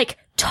people had like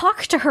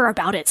talked to her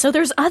about it. So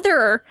there's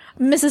other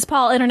Mrs.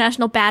 Paul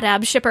International Bad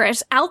Ab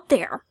shippers out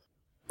there.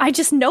 I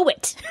just know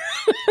it.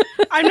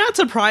 I'm not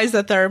surprised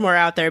that there are more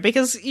out there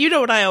because you know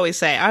what I always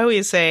say. I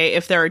always say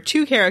if there are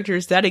two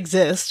characters that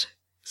exist,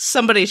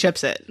 somebody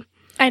ships it.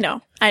 I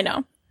know.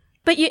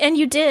 But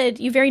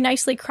you very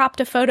nicely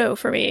cropped a photo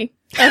for me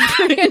of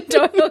Maria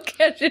Doyle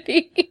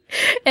Kennedy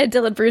and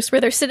Dylan Bruce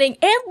where they're sitting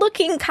and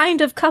looking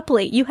kind of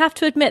coupley. You have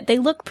to admit, they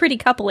look pretty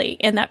coupley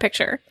in that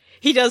picture.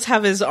 He does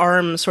have his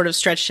arm sort of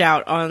stretched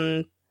out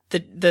on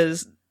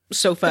the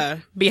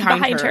sofa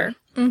behind her.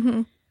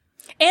 Mm-hmm.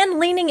 And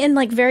leaning in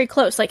like very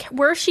close. Like,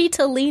 were she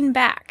to lean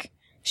back,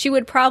 she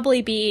would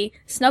probably be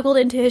snuggled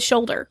into his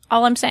shoulder.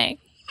 All I'm saying.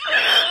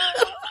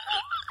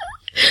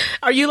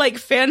 Are you like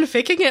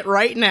fanficking it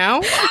right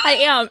now? I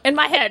am, in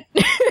my head.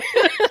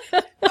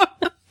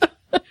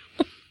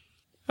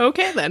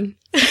 Okay, then.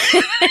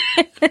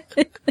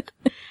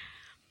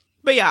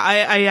 But yeah,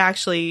 I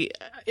actually,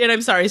 and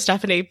I'm sorry,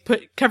 Stephanie,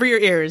 cover your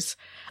ears.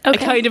 Okay.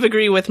 I kind of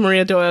agree with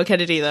Maria Doyle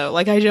Kennedy, though.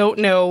 Like, I don't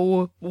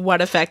know what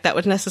effect that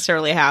would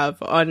necessarily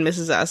have on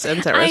Mrs. S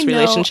and Sarah's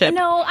relationship.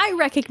 No, I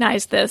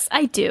recognize this.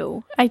 I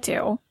do.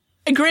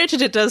 And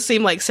granted, it does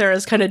seem like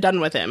Sarah's kind of done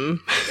with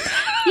him.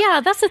 Yeah,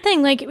 that's the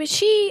thing. Like,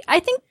 I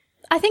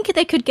think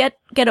they could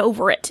get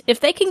over it. If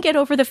they can get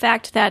over the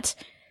fact that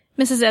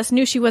Mrs. S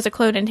knew she was a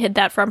clone and hid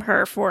that from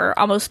her for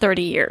almost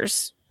 30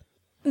 years,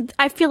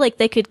 I feel like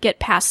they could get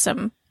past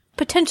some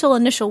potential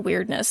initial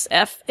weirdness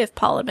if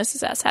Paul and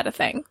Mrs. S had a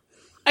thing.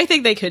 I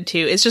think they could,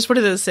 too. It's just one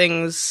of those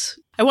things.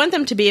 I want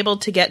them to be able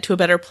to get to a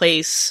better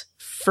place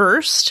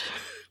first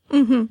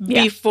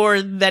before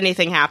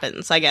anything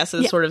happens, I guess,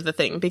 is sort of the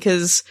thing.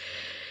 Because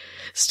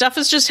stuff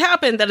has just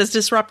happened that has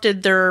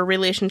disrupted their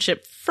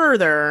relationship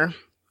further.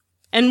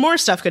 And more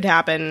stuff could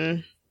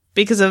happen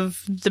because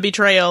of the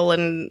betrayal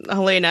and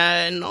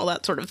Helena and all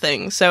that sort of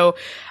thing. So,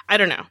 I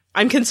don't know.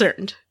 I'm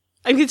concerned.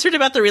 I'm concerned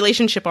about the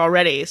relationship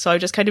already, so I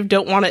just kind of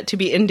don't want it to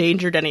be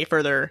endangered any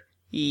further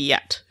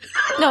yet.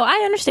 No, I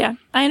understand.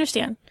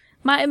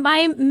 My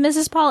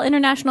Mrs. Paul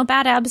International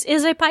Bad Abs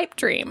is a pipe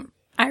dream.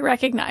 I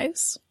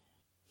recognize.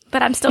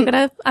 But I'm still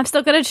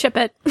gonna ship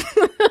it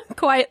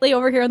quietly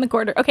over here in the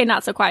corner. Okay,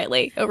 not so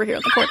quietly over here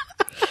in the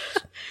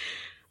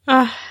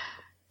corner.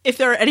 If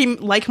there are any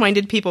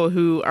like-minded people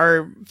who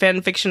are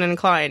fanfiction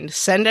inclined,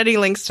 send any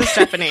links to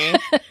Stephanie.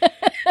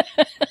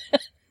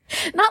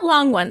 Not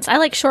long ones. I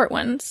like short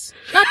ones.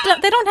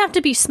 They don't have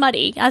to be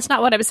smutty. That's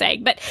not what I'm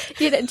saying. But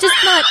just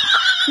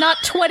not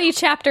 20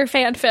 chapter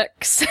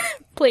fanfics,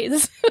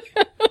 please.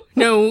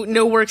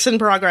 No works in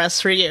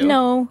progress for you.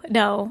 No.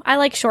 I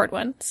like short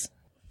ones.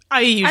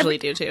 I usually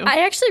do too.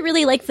 I actually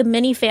really like the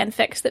mini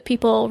fanfics that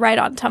people write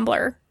on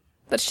Tumblr.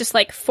 That's just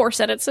like 4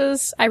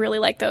 sentences. I really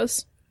like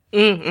those.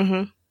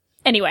 Mm-hmm.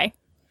 Anyway,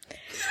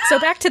 so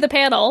back to the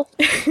panel.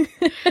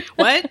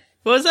 What?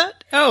 What was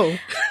that? Oh.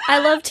 I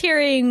loved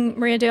hearing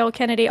Maria Doyle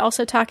Kennedy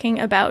also talking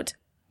about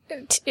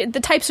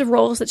the types of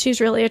roles that she's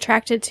really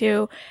attracted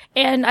to.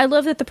 And I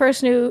love that the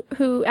person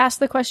who asked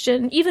the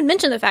question even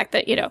mentioned the fact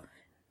that,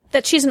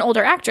 that she's an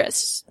older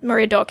actress.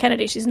 Maria Doyle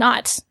Kennedy, she's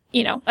not,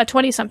 a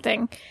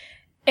 20-something.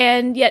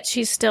 And yet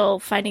she's still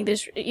finding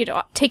these,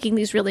 taking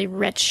these really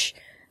rich,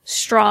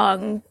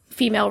 strong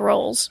female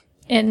roles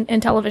in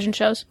television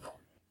shows.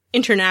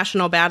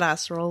 International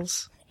badass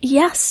roles.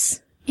 Yes.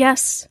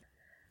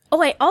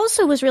 Oh, I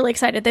also was really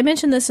excited. They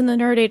mentioned this in the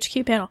Nerd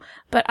HQ panel,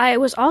 but I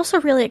was also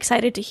really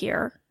excited to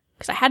hear,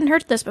 because I hadn't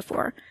heard this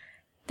before,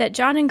 that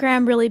John and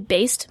Graham really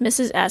based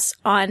Mrs. S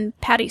on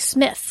Patti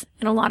Smith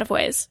in a lot of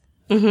ways.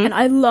 Mm-hmm. And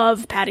I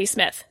love Patti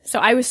Smith, so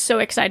I was so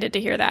excited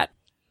to hear that.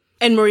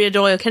 And Maria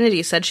Doyle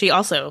Kennedy said she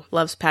also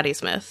loves Patti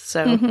Smith,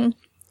 so... Mm-hmm.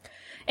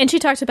 And she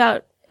talked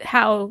about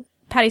how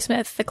Patti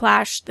Smith, The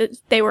Clash,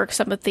 they were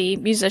some of the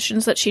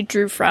musicians that she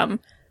drew from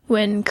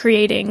when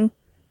creating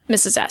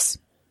Mrs. S.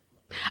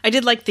 I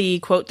did like the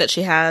quote that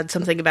she had,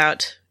 something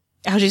about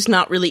how she's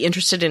not really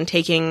interested in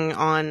taking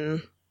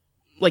on,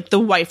 like, the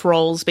wife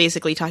roles,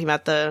 basically talking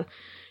about the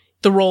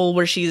role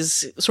where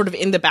she's sort of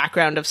in the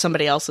background of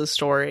somebody else's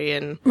story,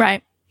 and,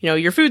 right. You know,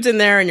 your food's in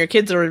there and your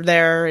kids are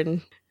there,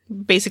 and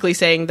basically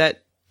saying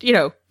that, you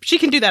know, she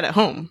can do that at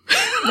home.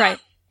 Right.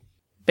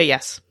 But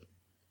yes,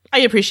 I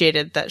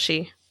appreciated that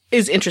she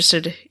is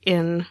interested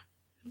in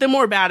the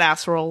more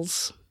badass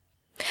roles.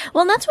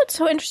 Well, and that's what's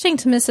so interesting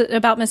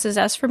about Mrs.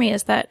 S for me,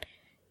 is that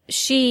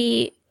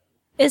she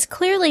is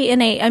clearly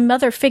in a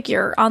mother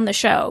figure on the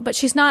show, but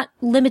she's not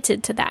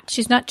limited to that.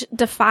 She's not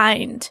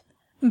defined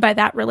by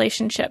that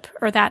relationship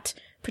or that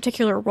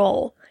particular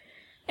role.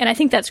 And I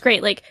think that's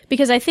great, like,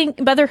 because I think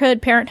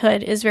motherhood,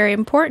 parenthood is very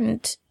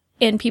important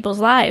in people's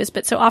lives,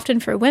 but so often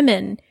for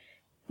women,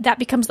 that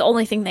becomes the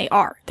only thing they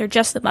are. They're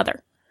just the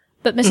mother.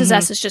 But Mrs.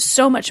 S is just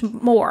so much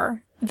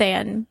more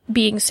than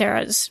being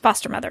Sarah's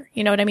foster mother.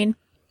 You know what I mean?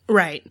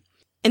 Right.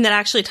 And that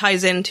actually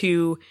ties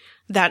into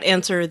that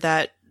answer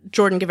that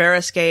Jordan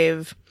Gavaris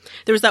gave.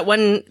 There was that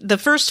one, the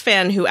first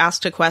fan who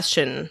asked a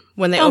question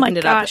when they opened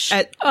it up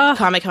at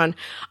Comic-Con.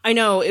 I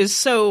know, is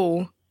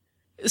so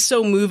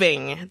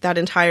moving, that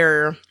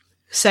entire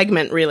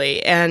segment,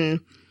 really.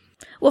 And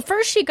well,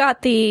 first she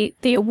got the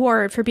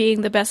award for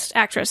being the best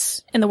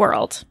actress in the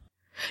world.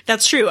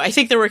 That's true. I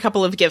think there were a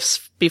couple of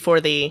gifts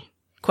before the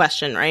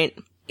question, right?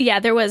 Yeah,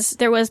 there was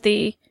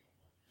the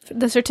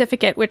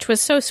certificate, which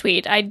was so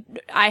sweet. I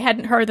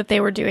hadn't heard that they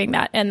were doing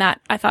that, and that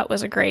I thought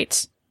was a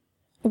great,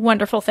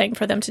 wonderful thing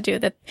for them to do,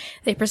 that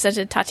they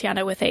presented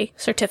Tatiana with a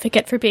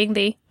certificate for being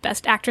the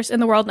best actress in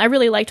the world. And I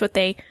really liked what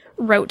they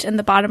wrote in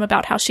the bottom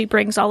about how she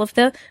brings all of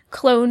the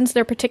clones,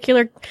 their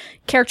particular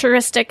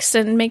characteristics,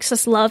 and makes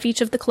us love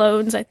each of the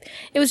clones. It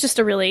was just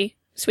a really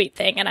sweet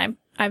thing, and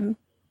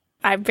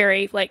I'm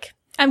very, like,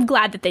 I'm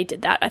glad that they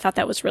did that. I thought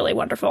that was really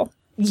wonderful.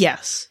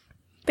 Yes.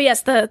 But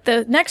yes,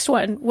 the next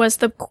one was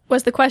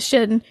the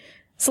question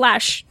 /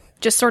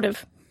 just sort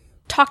of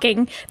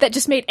talking that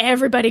just made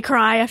everybody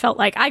cry. I felt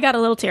like I got a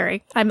little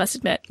teary, I must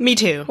admit. Me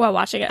too. While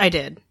watching it. I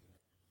did.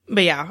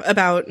 But yeah,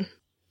 about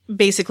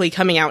basically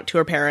coming out to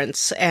her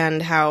parents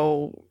and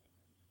how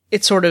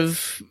it sort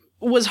of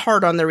was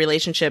hard on their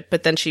relationship,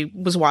 but then she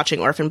was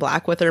watching Orphan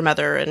Black with her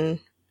mother, and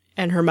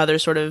her mother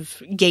sort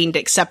of gained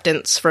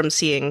acceptance from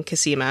seeing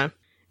Cosima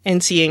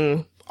and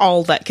seeing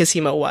all that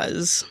Cosima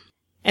was.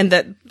 And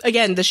that,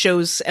 again, the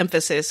show's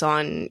emphasis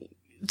on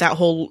that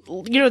whole,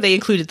 you know, they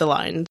included the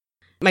line,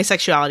 my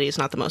sexuality is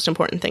not the most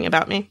important thing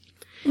about me.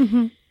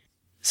 Mm-hmm.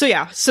 So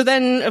yeah, so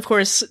then, of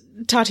course,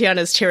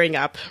 Tatiana's tearing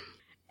up,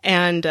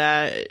 and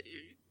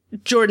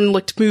Jordan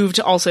looked moved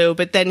also,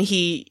 but then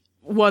he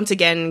once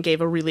again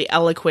gave a really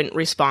eloquent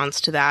response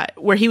to that,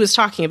 where he was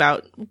talking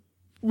about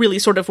really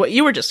sort of what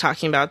you were just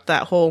talking about,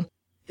 that whole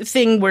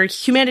thing where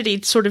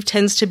humanity sort of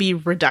tends to be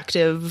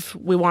reductive.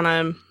 We want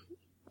to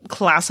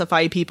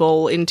classify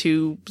people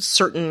into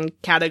certain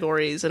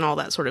categories and all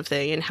that sort of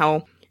thing, and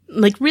how,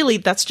 like, really,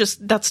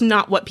 that's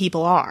not what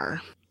people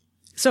are.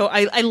 So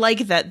I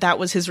like that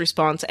was his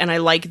response, and I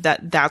like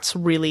that that's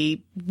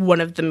really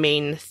one of the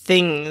main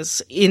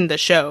things in the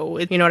show.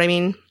 You know what I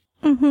mean?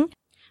 Mm-hmm.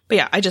 But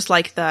yeah, I just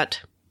like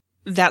that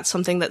that's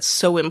something that's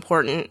so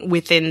important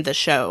within the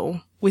show,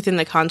 within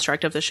the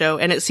construct of the show,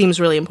 and it seems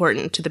really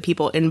important to the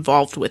people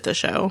involved with the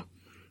show,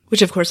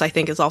 which of course I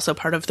think is also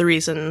part of the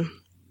reason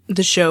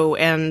the show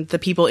and the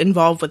people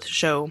involved with the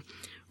show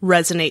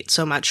resonate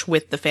so much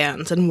with the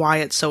fans, and why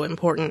it's so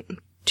important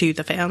to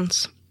the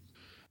fans.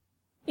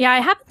 Yeah,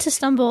 I happened to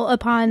stumble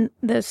upon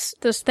this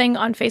thing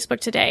on Facebook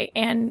today,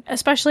 and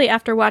especially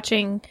after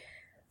watching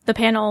the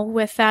panel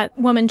with that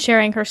woman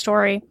sharing her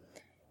story,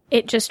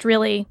 it just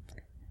really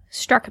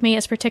struck me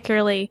as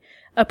particularly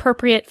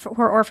appropriate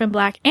for Orphan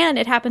Black, and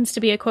it happens to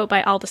be a quote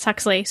by Aldous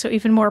Huxley, so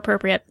even more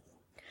appropriate.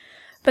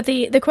 But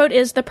the quote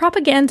is, "The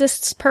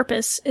propagandist's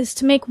purpose is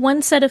to make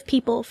one set of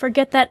people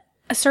forget that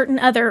a certain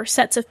other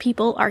sets of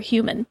people are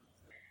human."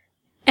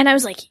 And I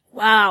was like,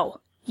 wow,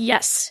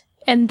 yes.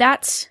 And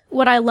that's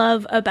what I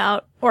love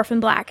about Orphan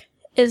Black,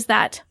 is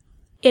that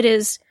it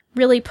is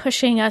really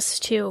pushing us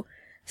to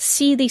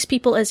see these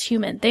people as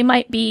human. They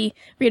might be,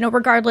 you know,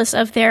 regardless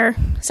of their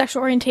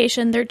sexual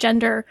orientation, their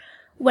gender,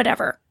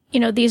 whatever.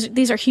 You know,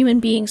 these are human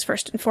beings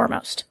first and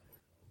foremost.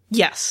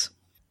 Yes.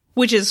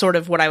 Which is sort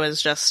of what I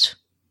was just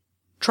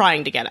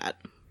trying to get at.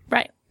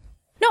 Right.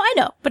 No, I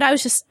know, but I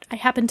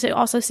happened to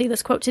also see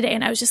this quote today,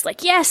 and I was just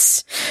like,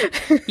 yes!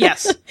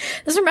 Yes.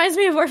 This reminds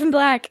me of Orphan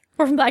Black.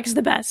 Orphan Black is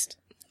the best.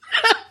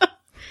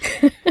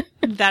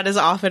 That is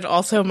often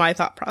also my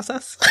thought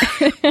process.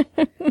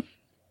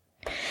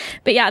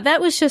 But yeah,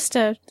 that was just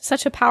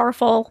such a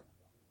powerful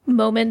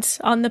moment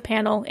on the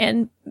panel,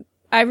 and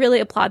I really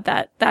applaud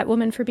that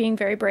woman for being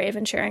very brave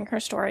and sharing her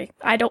story.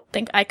 I don't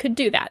think I could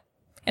do that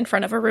in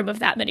front of a room of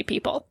that many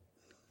people.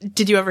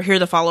 Did you ever hear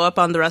the follow-up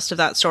on the rest of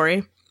that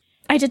story?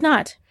 I did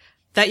not.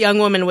 That young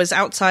woman was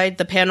outside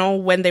the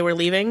panel when they were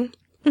leaving,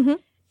 mm-hmm.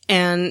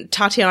 and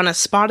Tatiana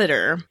spotted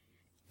her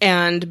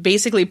and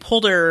basically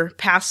pulled her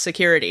past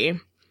security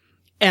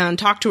and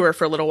talked to her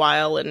for a little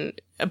while, and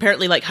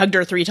apparently like hugged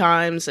her 3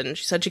 times, and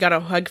she said she got a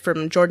hug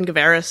from Jordan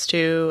Gavaris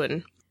too,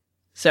 and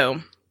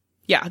so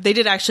yeah, they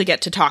did actually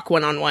get to talk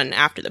one-on-one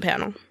after the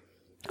panel.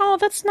 Oh,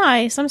 that's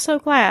nice. I'm so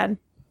glad.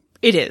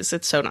 It is.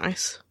 It's so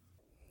nice.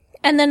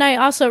 And then I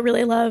also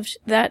really loved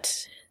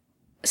that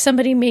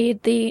somebody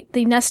made the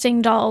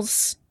nesting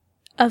dolls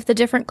of the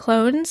different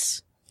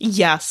clones.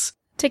 Yes.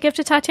 To give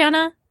to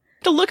Tatiana.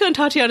 The look on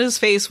Tatiana's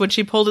face when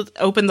she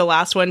opened the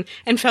last one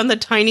and found the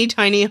tiny,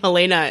 tiny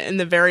Helena in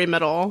the very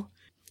middle.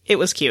 It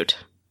was cute.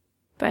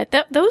 But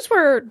those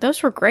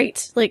were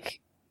great.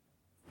 Like,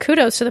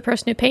 kudos to the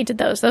person who painted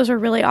those. Those were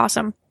really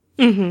awesome.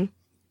 Mm-hmm.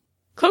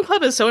 Clone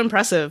Club is so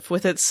impressive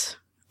with its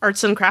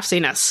arts and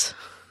craftiness.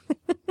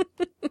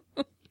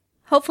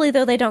 Hopefully,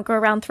 though, they don't go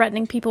around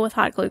threatening people with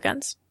hot glue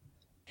guns.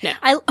 No.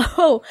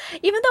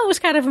 Even though it was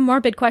kind of a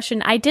morbid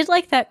question, I did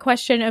like that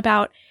question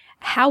about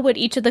how would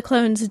each of the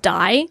clones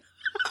die?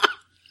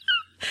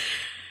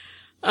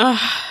 And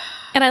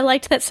I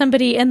liked that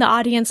somebody in the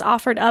audience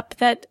offered up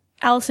that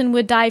Allison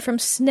would die from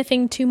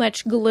sniffing too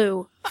much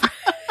glue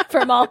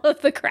from all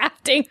of the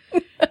crafting.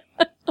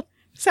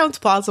 Sounds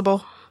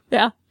plausible.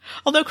 Yeah.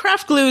 Although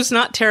craft glue is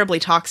not terribly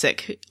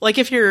toxic. Like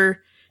if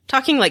you're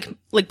talking like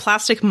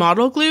plastic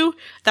model glue,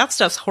 that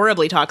stuff's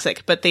horribly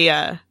toxic, but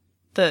the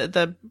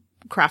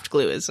craft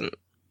glue isn't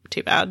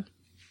too bad.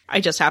 I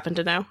just happen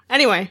to know.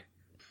 Anyway.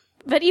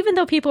 But even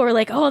though people were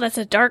like, oh, that's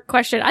a dark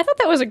question, I thought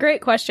that was a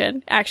great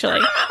question, actually.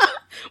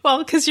 Well,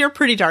 because you're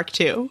pretty dark,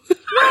 too.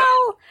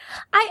 Well,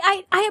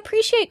 I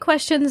appreciate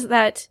questions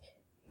that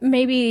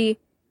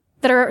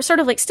are sort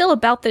of like still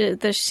about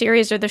the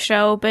series or the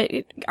show, but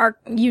are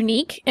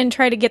unique, and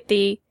try to get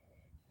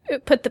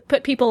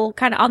put people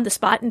kind of on the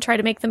spot and try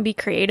to make them be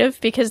creative,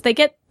 because they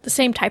get the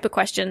same type of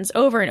questions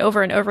over and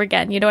over and over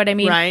again. You know what I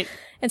mean? Right.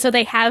 And so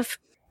they have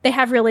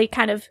really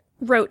kind of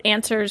wrote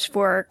answers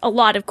for a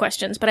lot of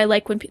questions, but I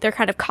like when they're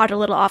kind of caught a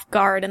little off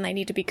guard and they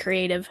need to be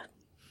creative.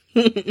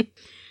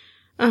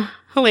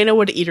 Helena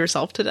would eat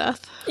herself to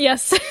death.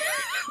 Yes.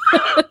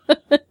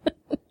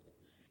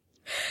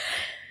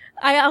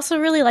 I also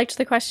really liked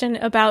the question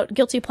about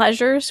guilty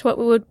pleasures. What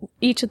would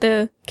each of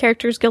the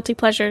characters' guilty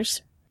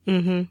pleasures?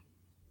 Mm-hmm.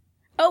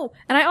 Oh,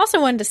 and I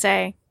also wanted to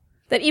say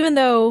that even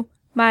though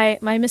my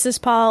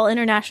Mrs. Paul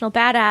International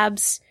Bad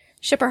Abs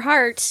shipper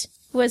heart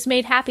was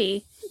made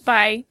happy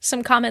by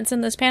some comments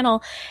in this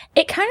panel,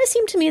 it kind of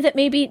seemed to me that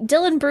maybe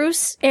Dylan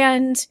Bruce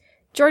and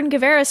Jordan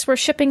Gavaris were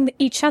shipping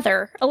each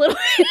other a little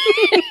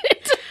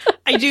bit.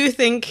 I do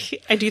think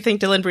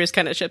Dylan Bruce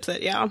kind of ships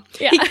it, yeah.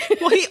 Yeah.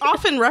 He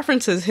often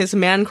references his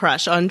man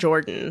crush on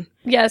Jordan.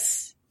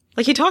 Yes.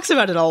 Like, he talks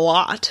about it a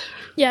lot.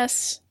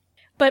 Yes.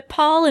 But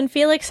Paul and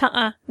Felix,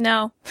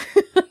 no.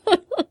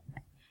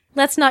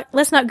 Let's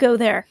not go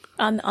there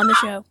on the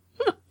show.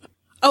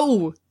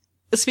 Oh,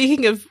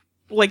 speaking of,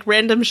 like,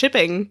 random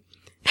shipping,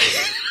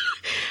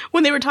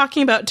 when they were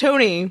talking about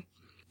Tony,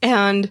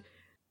 and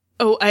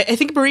I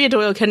think Maria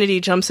Doyle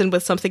Kennedy jumps in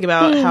with something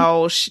about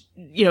how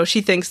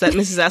she thinks that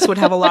Mrs. S would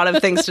have a lot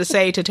of things to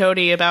say to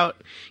Tony about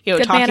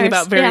Good talking manners.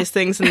 about various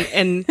things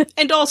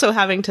and also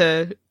having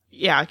to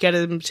get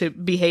him to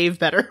behave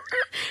better.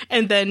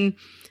 And then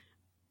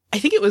I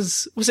think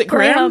was it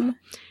Graham?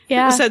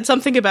 Yeah, said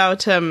something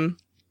about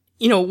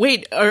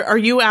wait, are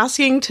you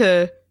asking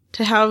to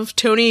have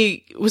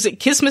Tony, was it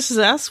kiss Mrs.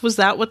 S? Was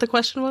that what the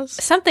question was?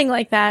 Something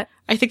like that.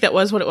 I think that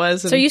was what it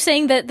was. So are you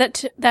saying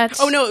that's...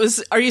 Oh, no, it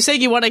was, are you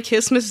saying you want to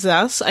kiss Mrs.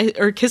 S?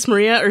 Or kiss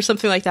Maria or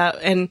something like that?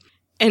 And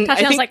Tatiana's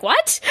I think, like,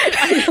 what?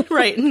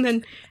 Right.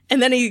 And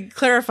then he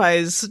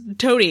clarifies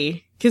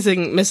Tony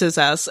kissing Mrs.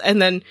 S. And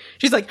then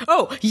she's like,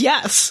 oh,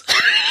 yes.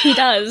 He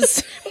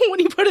does. When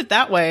you put it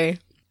that way.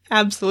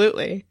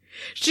 Absolutely.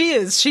 She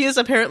is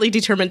apparently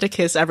determined to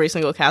kiss every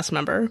single cast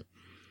member.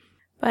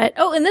 But,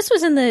 and this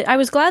was I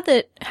was glad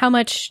that how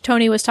much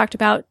Tony was talked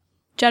about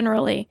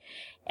generally.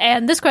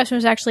 And this question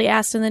was actually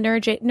asked in the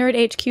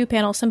Nerd HQ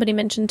panel. Somebody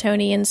mentioned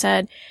Tony and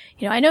said,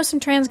 I know some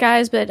trans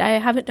guys, but I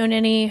haven't known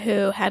any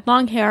who had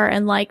long hair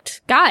and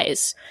liked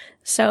guys.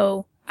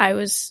 So I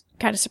was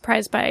kind of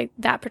surprised by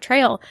that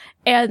portrayal.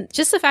 And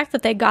just the fact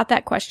that they got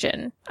that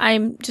question,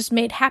 I'm just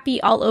made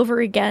happy all over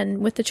again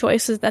with the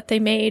choices that they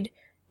made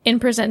in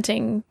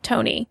presenting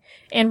Tony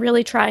and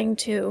really trying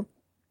to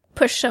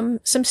push some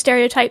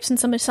stereotypes and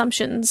some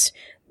assumptions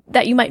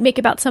that you might make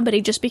about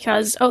somebody just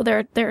because,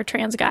 they're a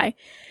trans guy.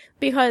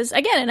 Because,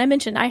 again, and I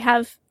mentioned, I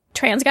have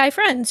trans guy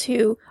friends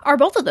who are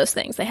both of those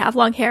things. They have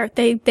long hair.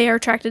 They are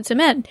attracted to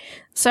men.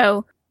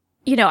 So,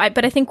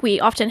 but I think we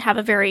often have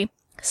a very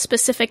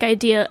specific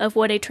idea of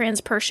what a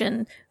trans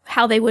person,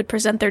 how they would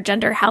present their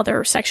gender, how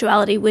their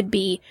sexuality would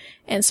be.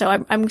 And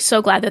so I'm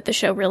so glad that the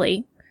show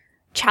really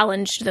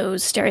challenged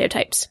those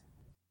stereotypes.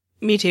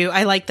 Me too.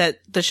 I like that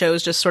the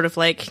show's just sort of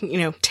like,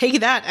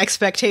 take that,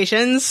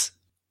 expectations.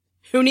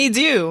 Who needs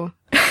you?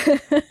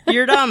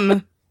 You're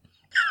dumb.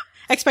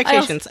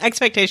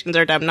 Expectations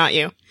are dumb, not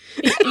you.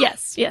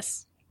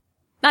 Yes.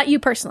 Not you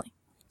personally.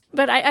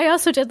 But I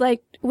also did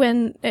like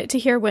when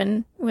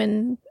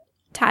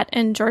Tat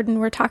and Jordan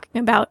were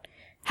talking about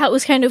how it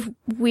was kind of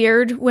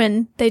weird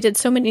when they did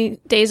so many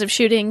days of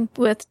shooting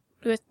with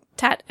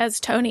Tat as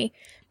Tony,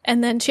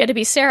 and then she had to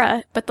be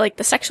Sarah, but like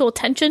the sexual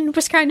tension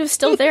was kind of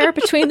still there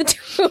between the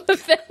two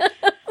of them.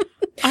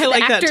 I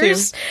like that too.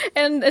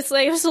 And it's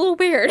like, it was a little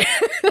weird.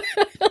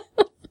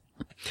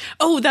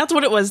 Oh, that's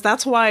what it was.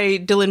 That's why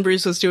Dylan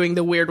Bruce was doing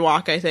the weird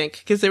walk, I think,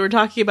 because they were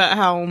talking about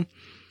how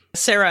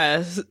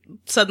Sarah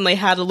suddenly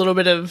had a little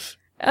bit of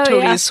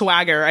Tony's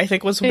swagger, I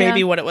think was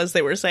maybe what it was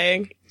they were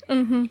saying.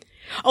 Mm-hmm.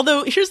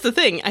 Although, here's the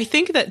thing. I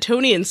think that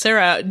Tony and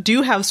Sarah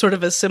do have sort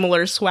of a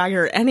similar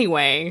swagger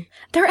anyway.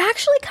 They're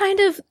actually kind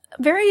of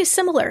very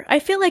similar. I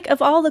feel like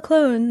of all the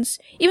clones,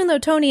 even though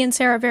Tony and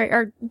Sarah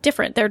are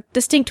different, they're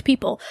distinct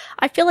people,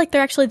 I feel like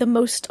they're actually the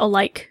most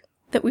alike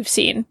that we've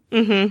seen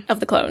of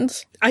the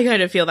clones. I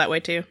kind of feel that way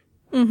too.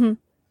 Mm-hmm.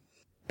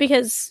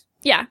 Because,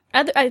 yeah,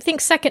 I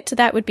think second to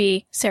that would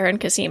be Sarah and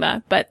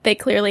Cosima, but they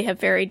clearly have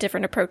very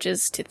different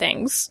approaches to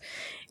things.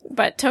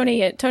 But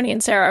Tony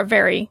and Sarah are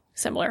very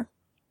similar.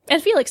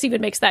 And Felix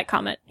even makes that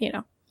comment, you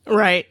know.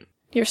 Right.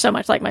 You're so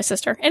much like my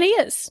sister. And he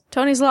is.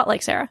 Tony's a lot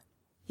like Sarah.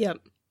 Yep.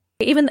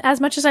 Even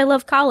as much as I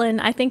love Colin,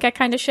 I think I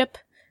kind of ship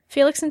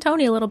Felix and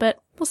Tony a little bit.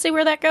 We'll see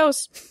where that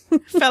goes.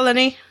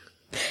 Felony.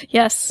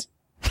 Yes.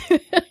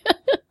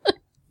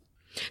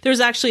 There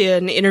was actually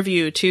an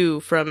interview, too,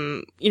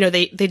 from, you know,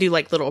 they do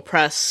like little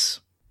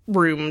press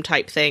room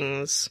type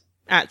things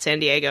at San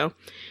Diego.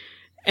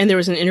 And there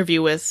was an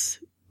interview with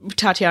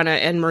Tatiana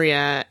and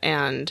Maria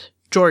and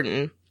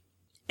Jordan.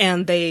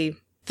 And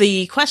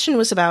the question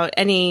was about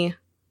any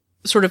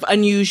sort of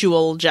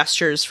unusual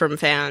gestures from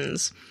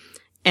fans.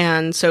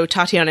 And so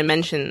Tatiana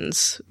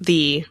mentions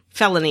the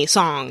Felony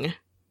song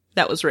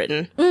that was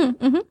written.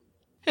 Mm-hmm.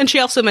 And she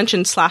also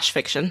mentioned slash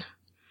fiction.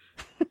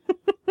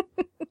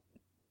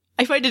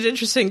 I find it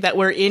interesting that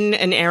we're in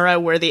an era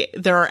where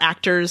there are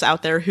actors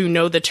out there who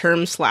know the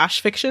term slash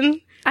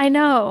fiction. I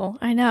know.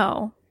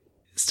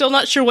 Still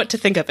not sure what to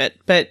think of it,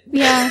 but...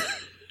 Yeah.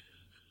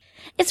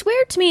 It's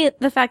weird to me,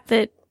 the fact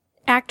that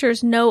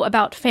actors know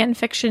about fan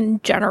fiction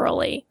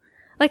generally.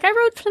 Like, I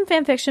wrote some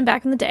fan fiction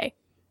back in the day.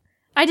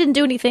 I didn't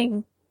do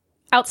anything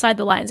outside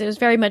the lines. It was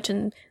very much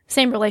in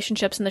same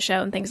relationships in the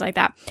show and things like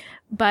that.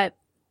 But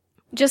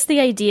just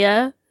the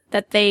idea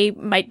that they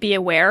might be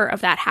aware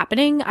of that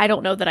happening, I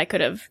don't know that I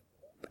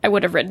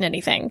would have written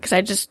anything, because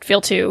I just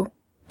feel too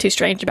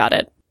strange about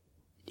it.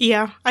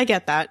 Yeah, I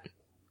get that.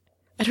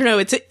 I don't know,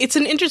 it's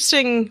an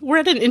interesting, we're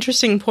at an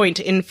interesting point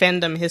in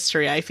fandom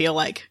history, I feel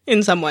like,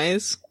 in some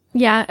ways.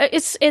 Yeah,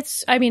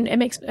 it's, I mean, it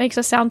makes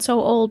us sound so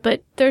old,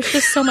 but there's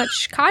just so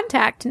much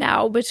contact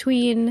now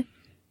between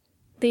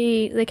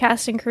the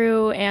cast and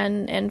crew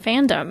and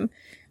fandom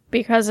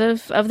because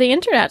of the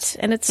internet,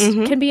 and it's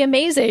can be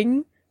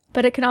amazing,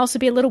 but it can also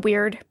be a little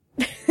weird.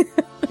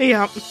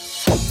 Yeah.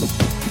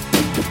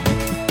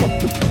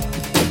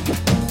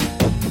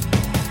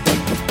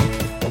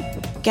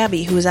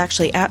 Gabby, who was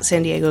actually at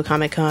San Diego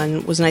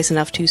Comic-Con, was nice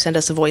enough to send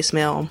us a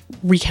voicemail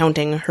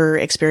recounting her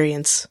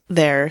experience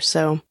there,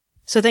 so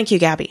thank you,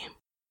 Gabby.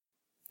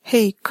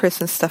 Hey, Chris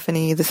and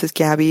Stephanie, this is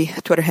Gabby,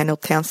 Twitter handle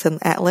Townsend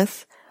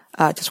Atlas.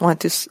 Just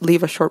wanted to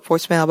leave a short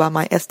voicemail about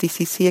my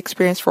SDCC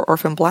experience for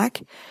Orphan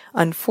Black.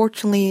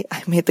 Unfortunately,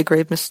 I made the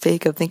grave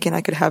mistake of thinking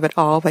I could have it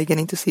all by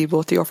getting to see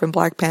both the Orphan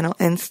Black panel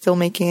and still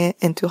making it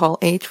into Hall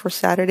H for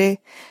Saturday.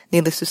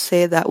 Needless to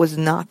say, that was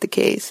not the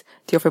case.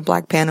 The Orphan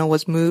Black panel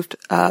was moved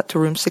to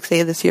room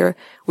 6A this year,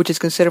 which is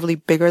considerably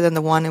bigger than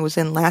the one it was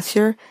in last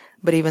year.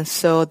 But even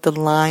so, the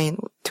line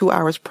 2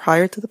 hours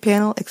prior to the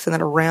panel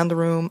extended around the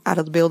room, out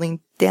of the building,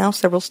 down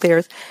several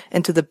stairs,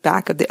 and to the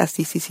back of the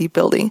SDCC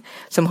building.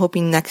 So I'm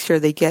hoping next year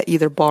they get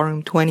either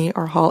Ballroom 20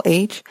 or Hall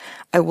H.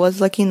 I was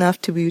lucky enough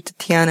to be with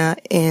Tatiana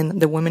in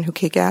the Women Who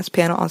Kick Ass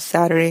panel on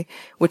Saturday,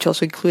 which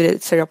also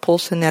included Sarah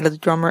Paulson, Netta the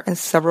drummer, and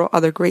several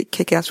other great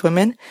kick-ass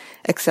women,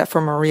 except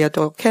for Maria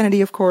Doyle Kennedy,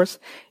 of course.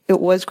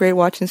 It was great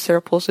watching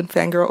Sarah Paulson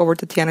fangirl over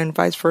Tatiana and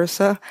vice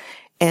versa.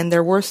 And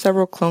there were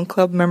several Clone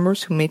Club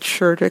members who made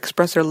sure to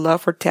express their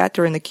love for Tat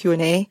during the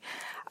Q&A.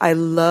 I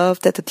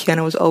love that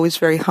Tatiana was always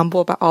very humble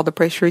about all the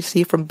praise she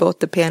received from both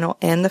the panel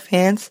and the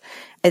fans.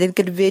 I did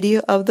get a video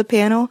of the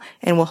panel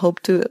and will hope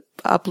to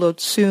upload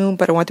soon,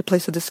 but I want to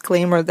place a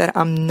disclaimer that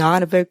I'm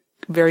not a very,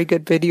 very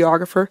good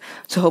videographer,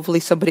 so hopefully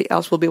somebody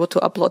else will be able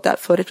to upload that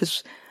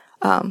footage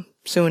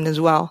soon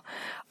as well.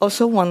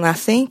 Also, one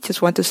last thing,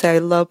 just want to say I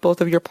love both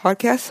of your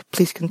podcasts.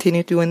 Please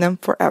continue doing them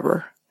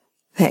forever.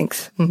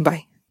 Thanks.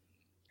 Bye.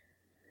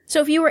 So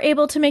if you were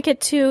able to make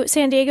it to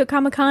San Diego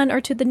Comic-Con or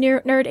to the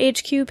Nerd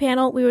HQ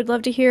panel, we would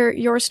love to hear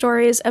your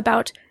stories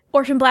about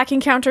Orphan Black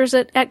encounters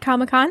at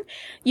Comic-Con.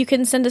 You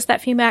can send us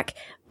that feedback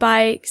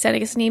by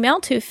sending us an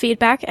email to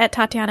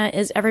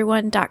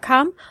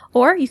feedback@tatianaiseveryone.com,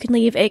 or you can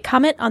leave a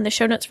comment on the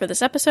show notes for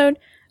this episode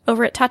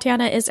over at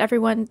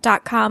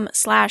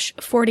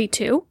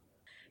tatianaiseveryone.com/42.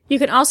 You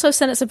can also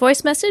send us a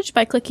voice message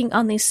by clicking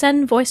on the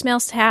Send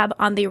Voicemails tab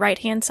on the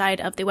right-hand side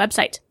of the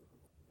website.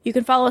 You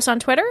can follow us on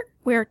Twitter.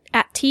 We're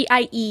at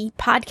TIE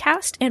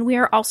Podcast, and we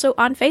are also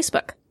on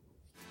Facebook.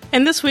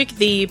 And this week,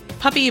 the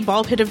puppy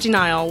Ball Pit of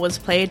Denial was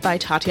played by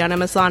Tatiana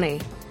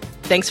Maslany.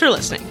 Thanks for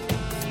listening.